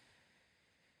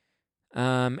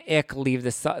 Leave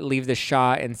the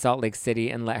Shaw in Salt Lake City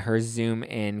and let her zoom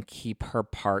in, keep her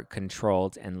part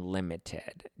controlled and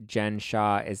limited. Jen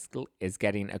Shaw is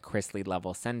getting a Chrisley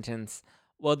level sentence.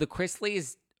 Well, the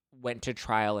Chrisleys went to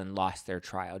trial and lost their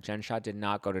trial. Jen Shaw did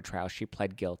not go to trial. She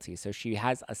pled guilty. So she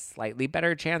has a slightly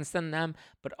better chance than them,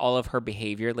 but all of her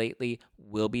behavior lately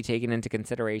will be taken into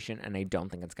consideration, and I don't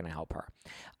think it's going to help her.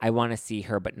 I want to see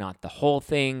her, but not the whole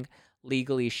thing.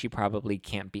 Legally, she probably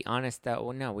can't be honest, though.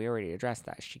 Well, no, we already addressed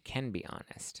that. She can be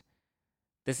honest.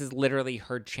 This is literally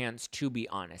her chance to be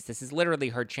honest. This is literally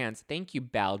her chance. Thank you,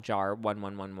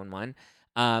 Baljar11111.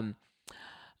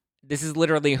 This is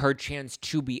literally her chance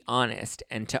to be honest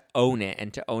and to own it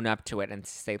and to own up to it and to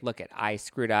say, look, I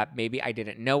screwed up. Maybe I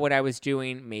didn't know what I was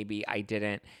doing. Maybe I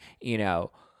didn't,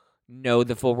 know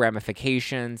the full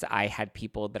ramifications. I had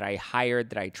people that I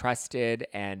hired that I trusted,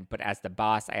 but as the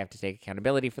boss, I have to take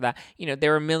accountability for that.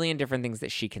 There are a million different things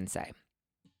that she can say.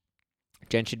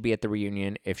 Jen should be at the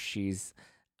reunion if she's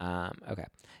okay.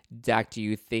 Zach, do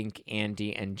you think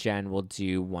Andy and Jen will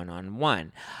do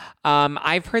one-on-one?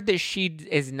 I've heard that she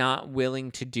is not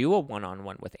willing to do a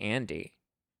one-on-one with Andy.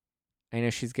 I know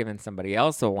she's given somebody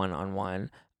else a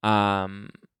one-on-one.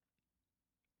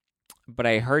 But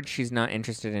I heard she's not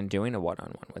interested in doing a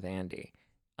one-on-one with Andy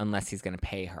unless he's going to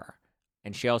pay her.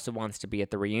 And she also wants to be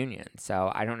at the reunion.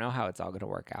 So I don't know how it's all going to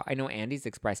work out. I know Andy's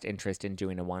expressed interest in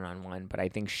doing a one-on-one, but I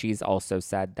think she's also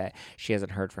said that she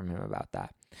hasn't heard from him about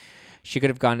that. She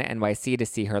could have gone to NYC to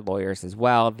see her lawyers as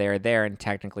well. They're there, and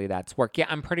technically that's work. Yeah,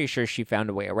 I'm pretty sure she found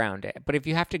a way around it. But if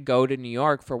you have to go to New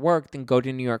York for work, then go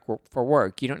to New York for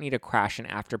work. You don't need to crash an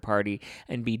after party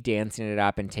and be dancing it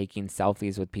up and taking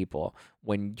selfies with people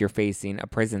when you're facing a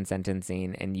prison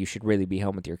sentencing and you should really be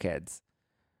home with your kids.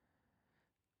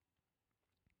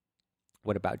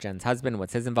 What about Jen's husband?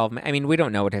 What's his involvement? I mean, we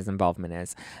don't know what his involvement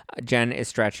is. Jen is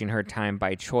stretching her time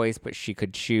by choice, but she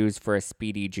could choose for a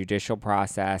speedy judicial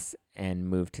process and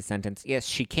move to sentence. Yes,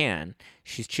 she can.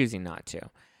 She's choosing not to.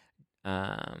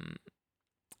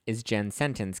 Is Jen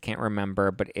sentenced? Can't remember,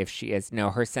 but if she is,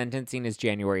 no, her sentencing is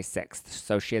January 6th,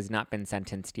 so she has not been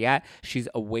sentenced yet. She's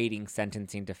awaiting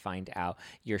sentencing to find out.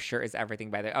 Your shirt is everything,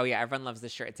 by the way. Oh, yeah, everyone loves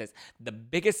this shirt. It says, the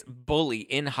biggest bully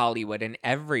in Hollywood, and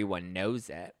everyone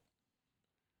knows it.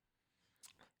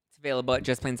 Available at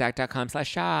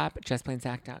justplainzack.com/shop.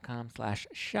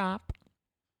 justplainzack.com/shop.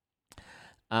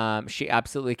 She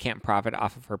absolutely can't profit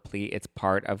off of her plea. It's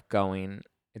part of going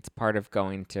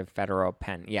to federal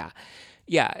pen. Yeah.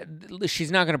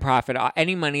 She's not going to profit.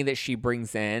 Any money that she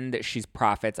brings in, that she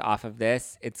profits off of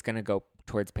this, it's going to go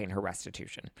towards paying her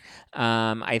restitution.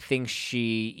 I think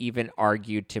she even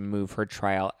argued to move her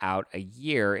trial out a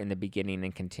year in the beginning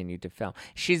and continued to film.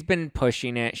 She's been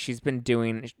pushing it. She's been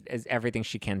doing everything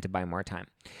she can to buy more time.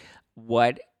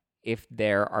 What if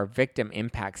there are victim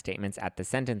impact statements at the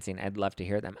sentencing? I'd love to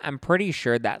hear them. I'm pretty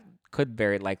sure that could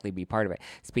very likely be part of it.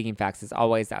 Speaking facts as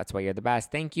always. That's why you're the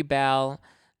best. Thank you, Belle.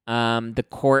 The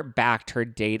court backed her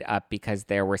date up because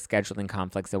there were scheduling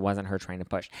conflicts. It wasn't her trying to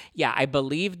push. Yeah, I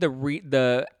believe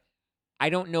I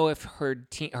don't know if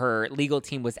her legal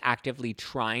team was actively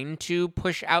trying to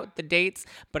push out the dates,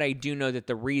 but I do know that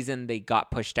the reason they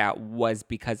got pushed out was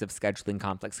because of scheduling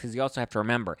conflicts. Because you also have to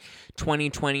remember,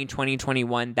 2020,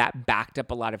 2021, that backed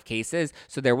up a lot of cases.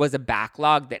 So there was a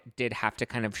backlog that did have to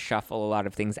kind of shuffle a lot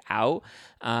of things out.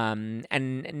 And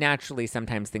naturally,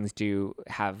 sometimes things do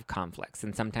have conflicts,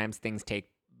 and sometimes things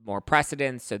take more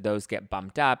precedence, so those get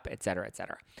bumped up, et cetera, et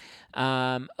cetera.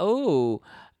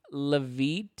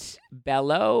 Levita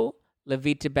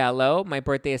Bello, my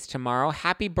birthday is tomorrow.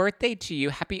 Happy birthday to you.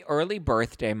 Happy early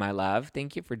birthday, my love.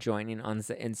 Thank you for joining on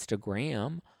the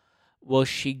Instagram. Will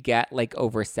she get like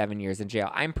over 7 years in jail?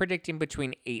 I'm predicting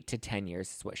between 8 to 10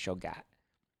 years is what she'll get.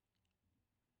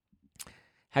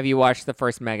 Have you watched the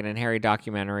first Meghan and Harry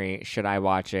documentary? Should I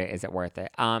watch it? Is it worth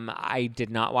it? I did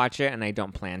not watch it, and I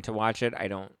don't plan to watch it.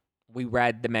 We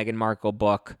read the Meghan Markle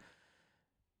book.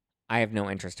 I have no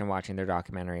interest in watching their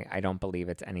documentary. I don't believe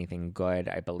it's anything good.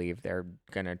 I believe they're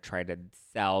going to try to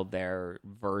sell their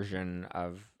version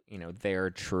of, their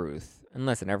truth. And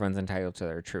listen, everyone's entitled to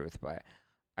their truth, but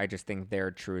I just think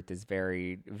their truth is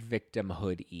very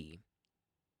victimhood-y.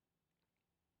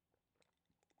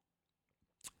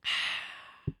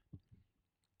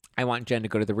 I want Jen to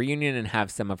go to the reunion and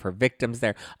have some of her victims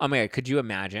there. Oh my God, could you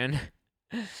imagine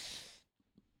if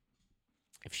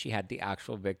she had the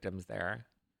actual victims there?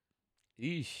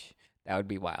 Eesh, that would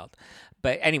be wild.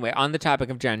 But anyway, on the topic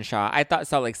of Jen Shah, I thought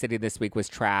Salt Lake City this week was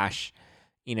trash.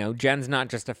 You know, Jen's not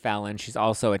just a felon. She's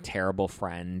also a terrible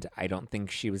friend. I don't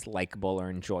think she was likable or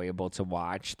enjoyable to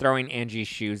watch. Throwing Angie's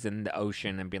shoes in the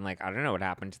ocean and being like, I don't know what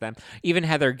happened to them. Even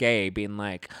Heather Gay being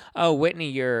like, oh,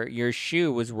 Whitney, your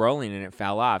shoe was rolling and it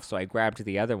fell off, so I grabbed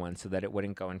the other one so that it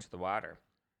wouldn't go into the water.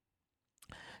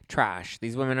 Trash.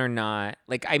 These women are not,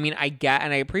 like, I mean, I get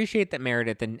and I appreciate that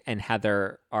Meredith and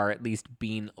Heather are at least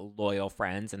being loyal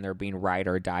friends and they're being ride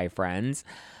or die friends.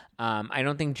 I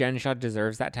don't think Jen Shah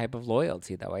deserves that type of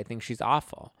loyalty, though. I think she's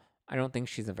awful. I don't think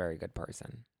she's a very good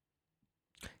person.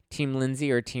 Team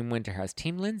Lindsay or Team Winterhouse?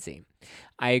 Team Lindsay.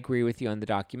 I agree with you on the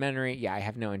documentary. Yeah, I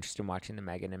have no interest in watching the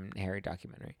Meghan and Harry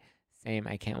documentary. Same,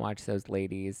 I can't watch those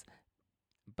ladies,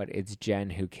 but it's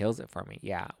Jen who kills it for me.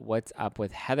 Yeah, what's up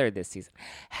with Heather this season?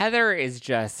 Heather is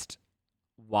just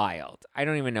wild. I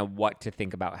don't even know what to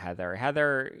think about Heather.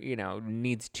 Heather, you know,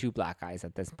 needs 2 black eyes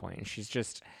at this point. She's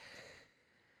just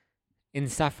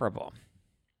insufferable.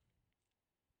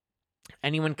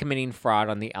 Anyone committing fraud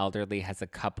on the elderly has a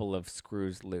couple of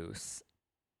screws loose.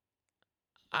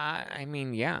 I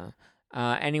mean, yeah.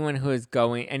 Anyone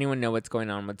know what's going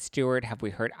on with Stuart? Have we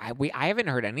heard? I haven't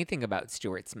heard anything about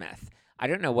Stuart Smith. I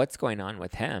don't know what's going on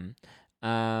with him.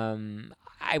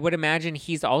 I would imagine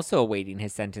he's also awaiting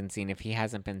his sentencing if he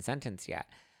hasn't been sentenced yet.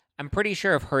 I'm pretty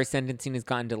sure if her sentencing has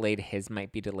gotten delayed, his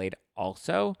might be delayed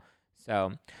also.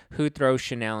 So, who throws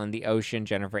Chanel in the ocean?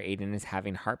 Jennifer Aiden is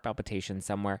having heart palpitations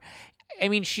somewhere. I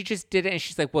mean, she just did it, and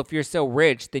she's like, well, if you're so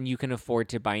rich, then you can afford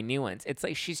to buy new ones. It's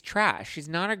like, she's trash. She's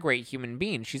not a great human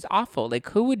being. She's awful. Like,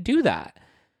 who would do that?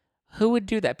 Who would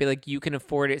do that? Be like, you can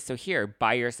afford it, so here,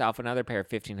 buy yourself another pair of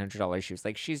 $1,500 shoes.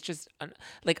 Like, she's just,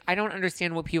 like, I don't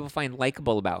understand what people find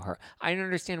likable about her. I don't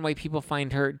understand why people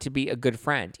find her to be a good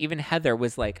friend. Even Heather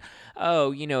was like,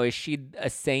 oh, you know, is she a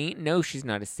saint? No, she's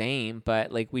not a saint,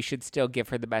 but, like, we should still give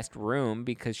her the best room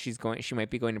because she might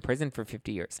be going to prison for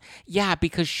 50 years. Yeah,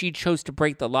 because she chose to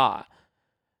break the law.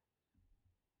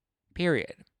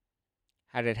 Period.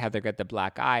 How did Heather get the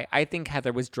black eye? I think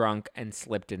Heather was drunk and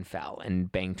slipped and fell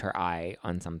and banged her eye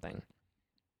on something.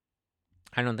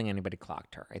 I don't think anybody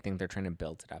clocked her. I think they're trying to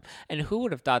build it up. And who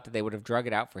would have thought that they would have drug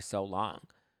it out for so long?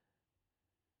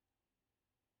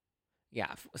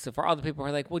 Yeah, so for all the people who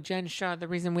are like, well, Jen Shah, the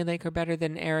reason we like her better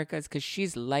than Erica is because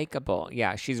she's likable.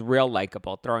 Yeah, she's real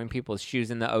likable, throwing people's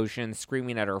shoes in the ocean,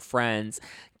 screaming at her friends,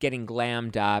 getting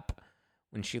glammed up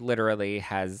when she literally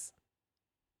has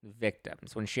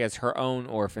victims, when she has her own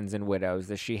orphans and widows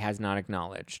that she has not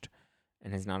acknowledged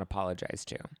and has not apologized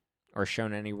to or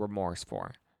shown any remorse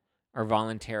for or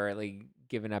voluntarily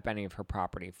given up any of her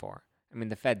property for. I mean,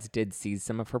 the feds did seize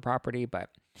some of her property, but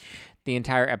the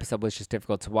entire episode was just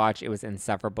difficult to watch. It was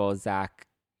insufferable. Zach,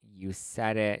 you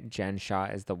said it. Jen Shah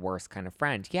is the worst kind of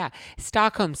friend. Yeah,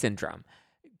 Stockholm Syndrome.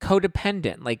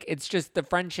 Codependent. Like, it's just the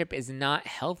friendship is not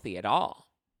healthy at all.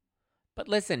 But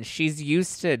listen, she's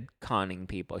used to conning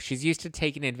people. She's used to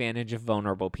taking advantage of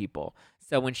vulnerable people.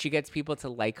 So when she gets people to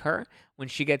like her, when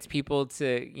she gets people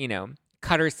to, you know,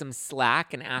 cut her some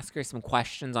slack and ask her some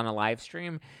questions on a live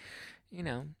stream, you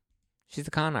know, she's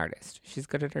a con artist. She's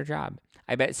good at her job.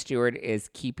 I bet Stuart is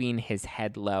keeping his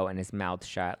head low and his mouth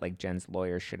shut like Jen's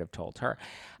lawyer should have told her.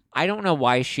 I don't know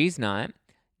why she's not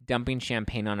dumping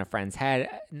champagne on a friend's head.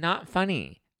 Not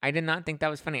funny. I did not think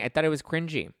that was funny. I thought it was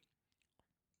cringy.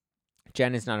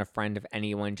 Jen is not a friend of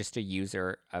anyone, just a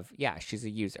user of, yeah, she's a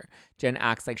user. Jen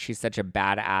acts like she's such a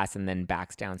badass and then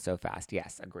backs down so fast.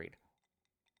 Yes, agreed.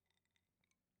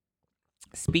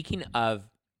 Speaking of,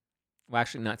 well,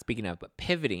 actually not speaking of, but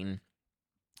pivoting,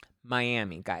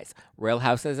 Miami, guys. Real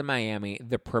Housewives of Miami,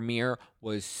 the premiere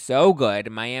was so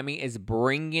good. Miami is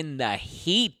bringing the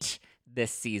heat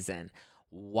this season.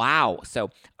 Wow. So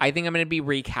I think I'm going to be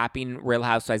recapping Real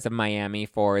Housewives of Miami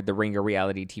for the Ringer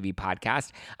Reality TV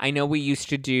podcast. I know we used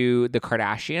to do the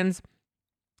Kardashians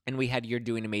and we had You're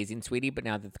Doing Amazing, Sweetie, but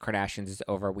now that the Kardashians is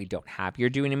over, we don't have You're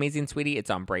Doing Amazing, Sweetie. It's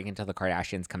on break until the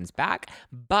Kardashians comes back.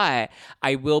 But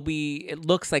it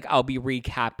looks like I'll be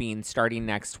recapping starting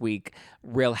next week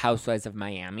Real Housewives of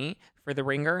Miami for the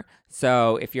Ringer.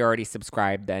 So if you're already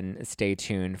subscribed, then stay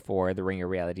tuned for the Ringer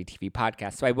Reality TV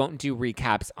podcast. So I won't do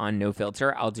recaps on No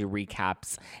Filter. I'll do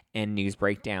recaps and news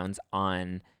breakdowns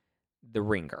on The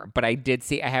Ringer. But I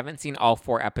haven't seen all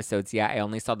 4 episodes yet. I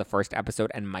only saw the first episode,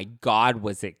 and my God,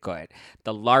 was it good.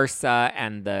 The Larsa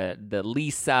and the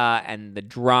Lisa and the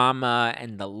drama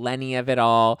and the Lenny of it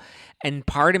all. And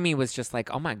part of me was just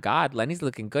like, oh my God, Lenny's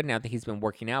looking good now that he's been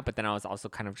working out. But then I was also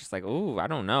kind of just like, oh, I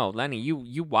don't know. Lenny,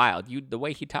 you wild. The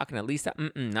way he talking to Lisa,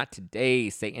 not today,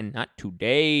 Satan, not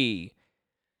today.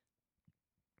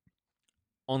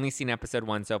 Only seen episode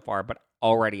 1 so far, but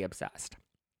already obsessed.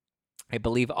 I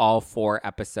believe all 4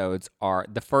 episodes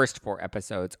the first 4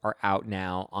 episodes are out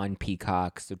now on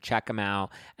Peacock. So check them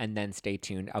out and then stay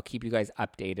tuned. I'll keep you guys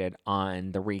updated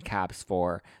on the recaps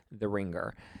for The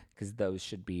Ringer, because those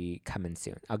should be coming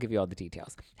soon. I'll give you all the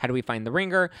details. How do we find The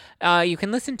Ringer? You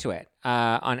can listen to it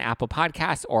on Apple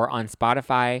Podcasts or on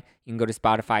Spotify. You can go to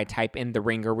Spotify, type in The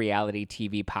Ringer Reality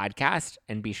TV Podcast,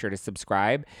 and be sure to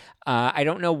subscribe. I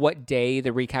don't know what day the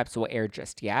recaps will air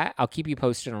just yet. I'll keep you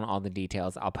posted on all the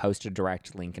details. I'll post a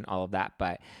direct link and all of that,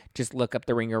 but just look up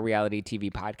The Ringer Reality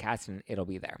TV Podcast and it'll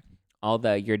be there. All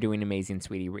the You're Doing Amazing,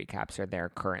 Sweetie recaps are there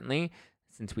currently,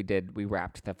 since we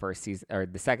wrapped the first season or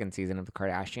the second season of the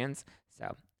Kardashians.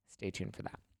 So stay tuned for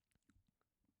that.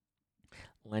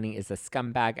 Lenny is a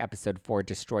scumbag. Episode 4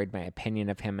 destroyed my opinion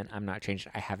of him, and I'm not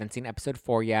changing. I haven't seen episode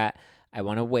 4 yet. I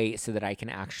want to wait so that I can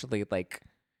actually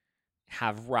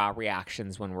have raw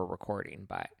reactions when we're recording,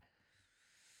 but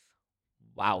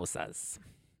wowzers.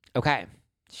 Okay,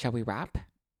 shall we wrap?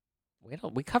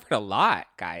 We covered a lot,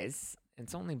 guys.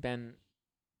 It's only been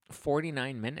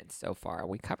 49 minutes so far.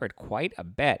 We covered quite a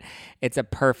bit. It's a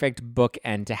perfect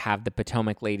bookend to have the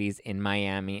Potomac ladies in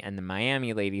Miami and the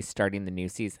Miami ladies starting the new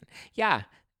season. Yeah,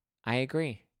 I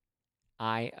agree.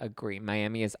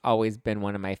 Miami has always been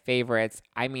one of my favorites.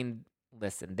 I mean,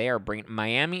 listen, they are bringing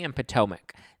Miami and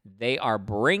Potomac. They are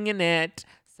bringing it.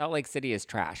 Salt Lake City is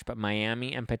trash, but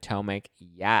Miami and Potomac,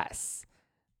 yes.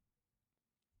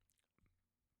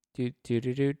 Do.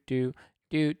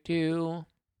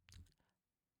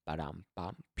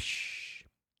 Ba-dum-bum, psh.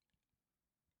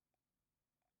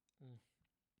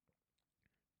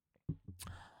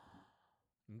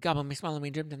 Gobble me, swallow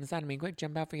me, drip inside of me. Quick,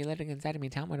 jump out for you, let it inside of me.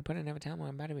 Tell me where to put it, never tell me where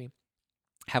I'm about to be.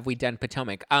 Have we done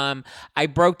Potomac? I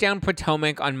broke down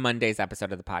Potomac on Monday's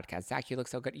episode of the podcast. Zach, you look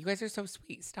so good. You guys are so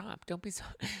sweet. Stop. Don't be so...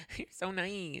 You're so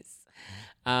nice.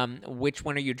 Which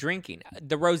one are you drinking?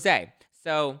 The rosé.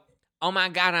 So, oh my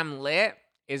God, I'm lit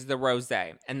is the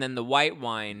rosé. And then the white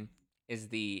wine is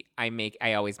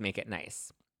I always make it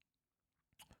nice.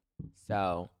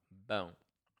 So, boom.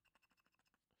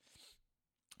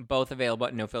 Both available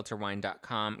at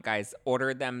nofilterwine.com. Guys,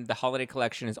 order them. The holiday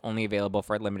collection is only available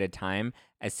for a limited time.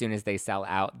 As soon as they sell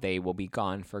out, they will be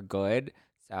gone for good.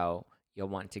 So you'll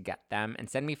want to get them. And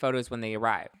send me photos when they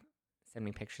arrive. Send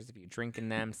me pictures of you drinking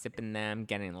them, sipping them,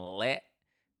 getting lit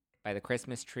by the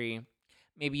Christmas tree.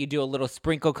 Maybe you do a little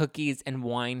sprinkle cookies and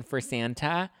wine for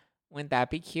Santa. Wouldn't that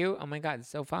be cute? Oh my God, it's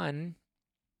so fun.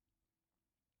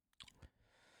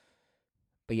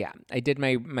 But yeah, I did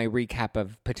my recap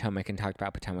of Potomac and talked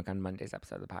about Potomac on Monday's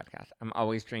episode of the podcast. I'm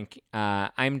always drinking.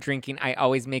 I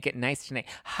always make it nice tonight.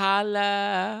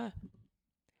 Holla.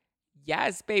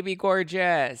 Yes, baby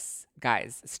gorgeous.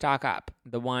 Guys, stock up.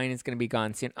 The wine is going to be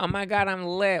gone soon. Oh my God, I'm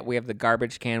lit. We have the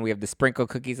garbage can. We have the sprinkle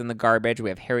cookies in the garbage. We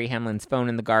have Harry Hamlin's phone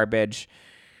in the garbage.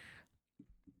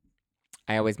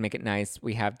 I always make it nice.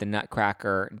 We have the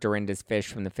Nutcracker, Dorinda's fish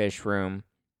from the fish room.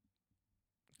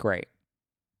 Great.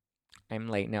 I'm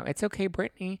late now. It's okay,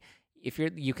 Brittany.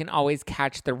 You can always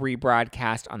catch the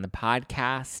rebroadcast on the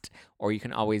podcast, or you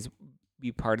can always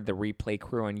be part of the replay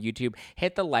crew on YouTube.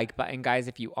 Hit the like button, guys,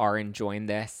 if you are enjoying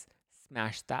this.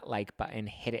 Smash that like button.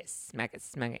 Hit it. Smack it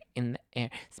in the air.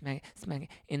 Smack it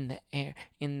in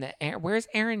the air. Where's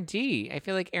Aaron D? I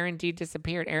feel like Aaron D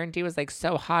disappeared. Aaron D was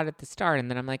so hot at the start, and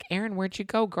then I'm like, Aaron, where'd you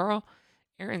go, girl?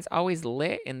 Erin's always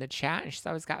lit in the chat, and she's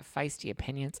always got feisty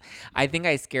opinions. I think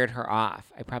I scared her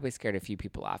off. I probably scared a few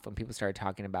people off when people started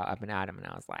talking about Up and Adam, and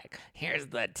I was like, here's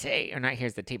the tea. Or not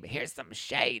here's the tea, but here's some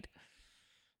shade.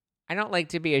 I don't like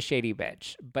to be a shady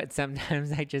bitch, but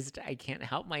sometimes I can't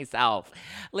help myself.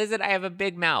 Listen, I have a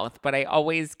big mouth, but I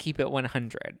always keep it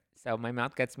 100. So my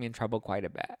mouth gets me in trouble quite a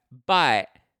bit. But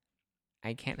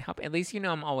I can't help it. At least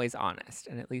I'm always honest,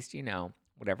 and at least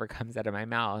whatever comes out of my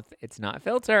mouth, it's not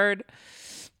filtered.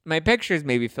 My pictures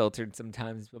may be filtered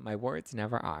sometimes, but my words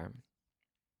never are.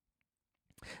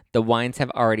 The wines have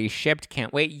already shipped.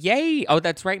 Can't wait. Yay! Oh,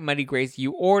 that's right, Muddy Grace.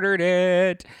 You ordered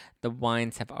it. The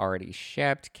wines have already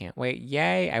shipped. Can't wait.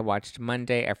 Yay! I watched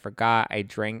Monday. I forgot. I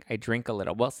drink a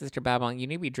little. Well, Sister Babylon, you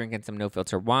need to be drinking some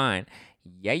no-filter wine.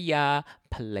 Yeah.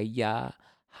 Playa.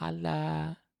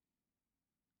 Holla.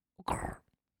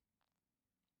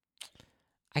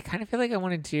 I kind of feel like I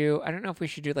want to do, I don't know if we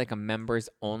should do like a members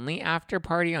only after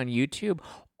party on YouTube,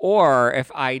 or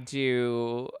if I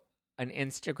do an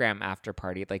Instagram after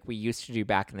party like we used to do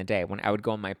back in the day when I would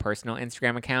go on my personal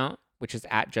Instagram account, which is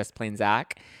at Just Plain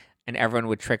Zach, and everyone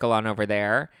would trickle on over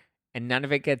there and none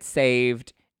of it gets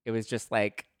saved. It was just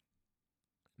like,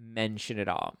 mention it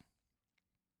all.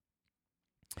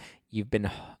 You've been,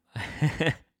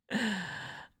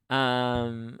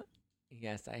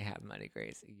 yes, I have, Money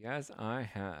Grace. Yes, I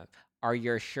have. Are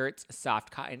your shirts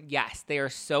soft cotton? Yes, they are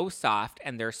so soft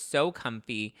and they're so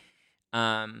comfy.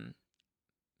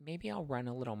 Maybe I'll run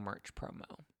a little merch promo.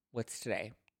 What's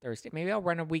today? Thursday. Maybe I'll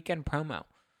run a weekend promo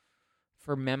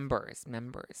for members.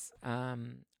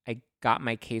 I got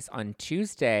my case on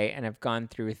Tuesday and I've gone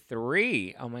through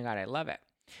 3. Oh my God, I love it.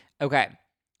 Okay.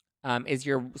 Is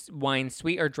your wine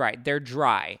sweet or dry? They're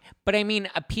dry. But I mean,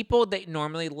 people that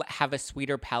normally have a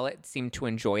sweeter palate seem to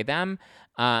enjoy them.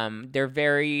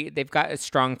 They've got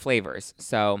strong flavors.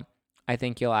 So I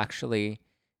think you'll actually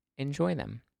enjoy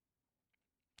them.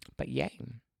 But yay.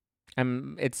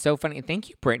 It's so funny. Thank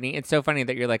you, Brittany. It's so funny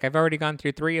that you're like, I've already gone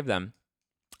through 3 of them.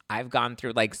 I've gone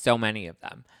through like so many of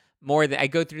them. I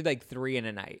go through like 3 in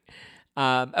a night.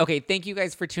 Okay, thank you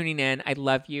guys for tuning in. I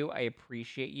love you. I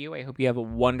appreciate you. I hope you have a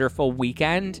wonderful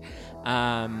weekend.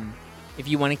 If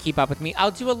you want to keep up with me, I'll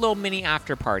do a little mini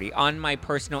after party on my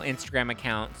personal Instagram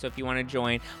account. So if you want to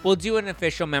join, we'll do an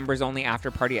official members only after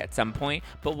party at some point,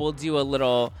 but we'll do a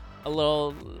little,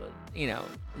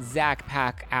 Zach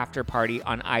Pack after party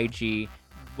on IG.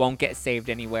 Won't get saved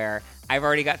anywhere. I've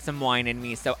already got some wine in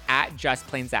me. So at Just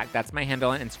Plain Zach, that's my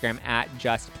handle on Instagram, at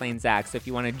Just Plain Zach. So if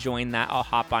you want to join that, I'll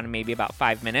hop on in maybe about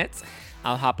 5 minutes.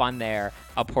 I'll hop on there.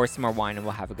 I'll pour some more wine and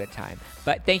we'll have a good time.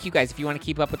 But thank you guys. If you want to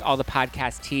keep up with all the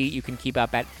podcast tea, you can keep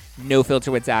up at No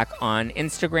Filter with Zach on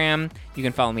Instagram. You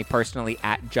can follow me personally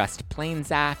at Just Plain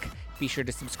Zach. Be sure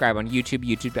to subscribe on YouTube,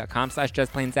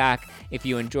 youtube.com/justplainzach. If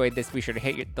you enjoyed this, be sure to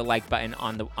hit the like button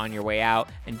on your way out.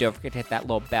 And don't forget to hit that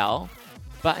little bell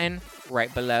button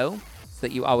right below so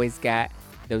that you always get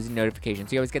those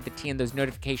notifications. You always get the tea and those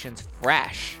notifications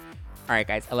fresh. All right,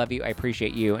 guys, I love you. I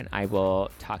appreciate you. And I will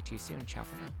talk to you soon. Ciao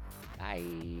for now.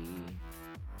 Bye.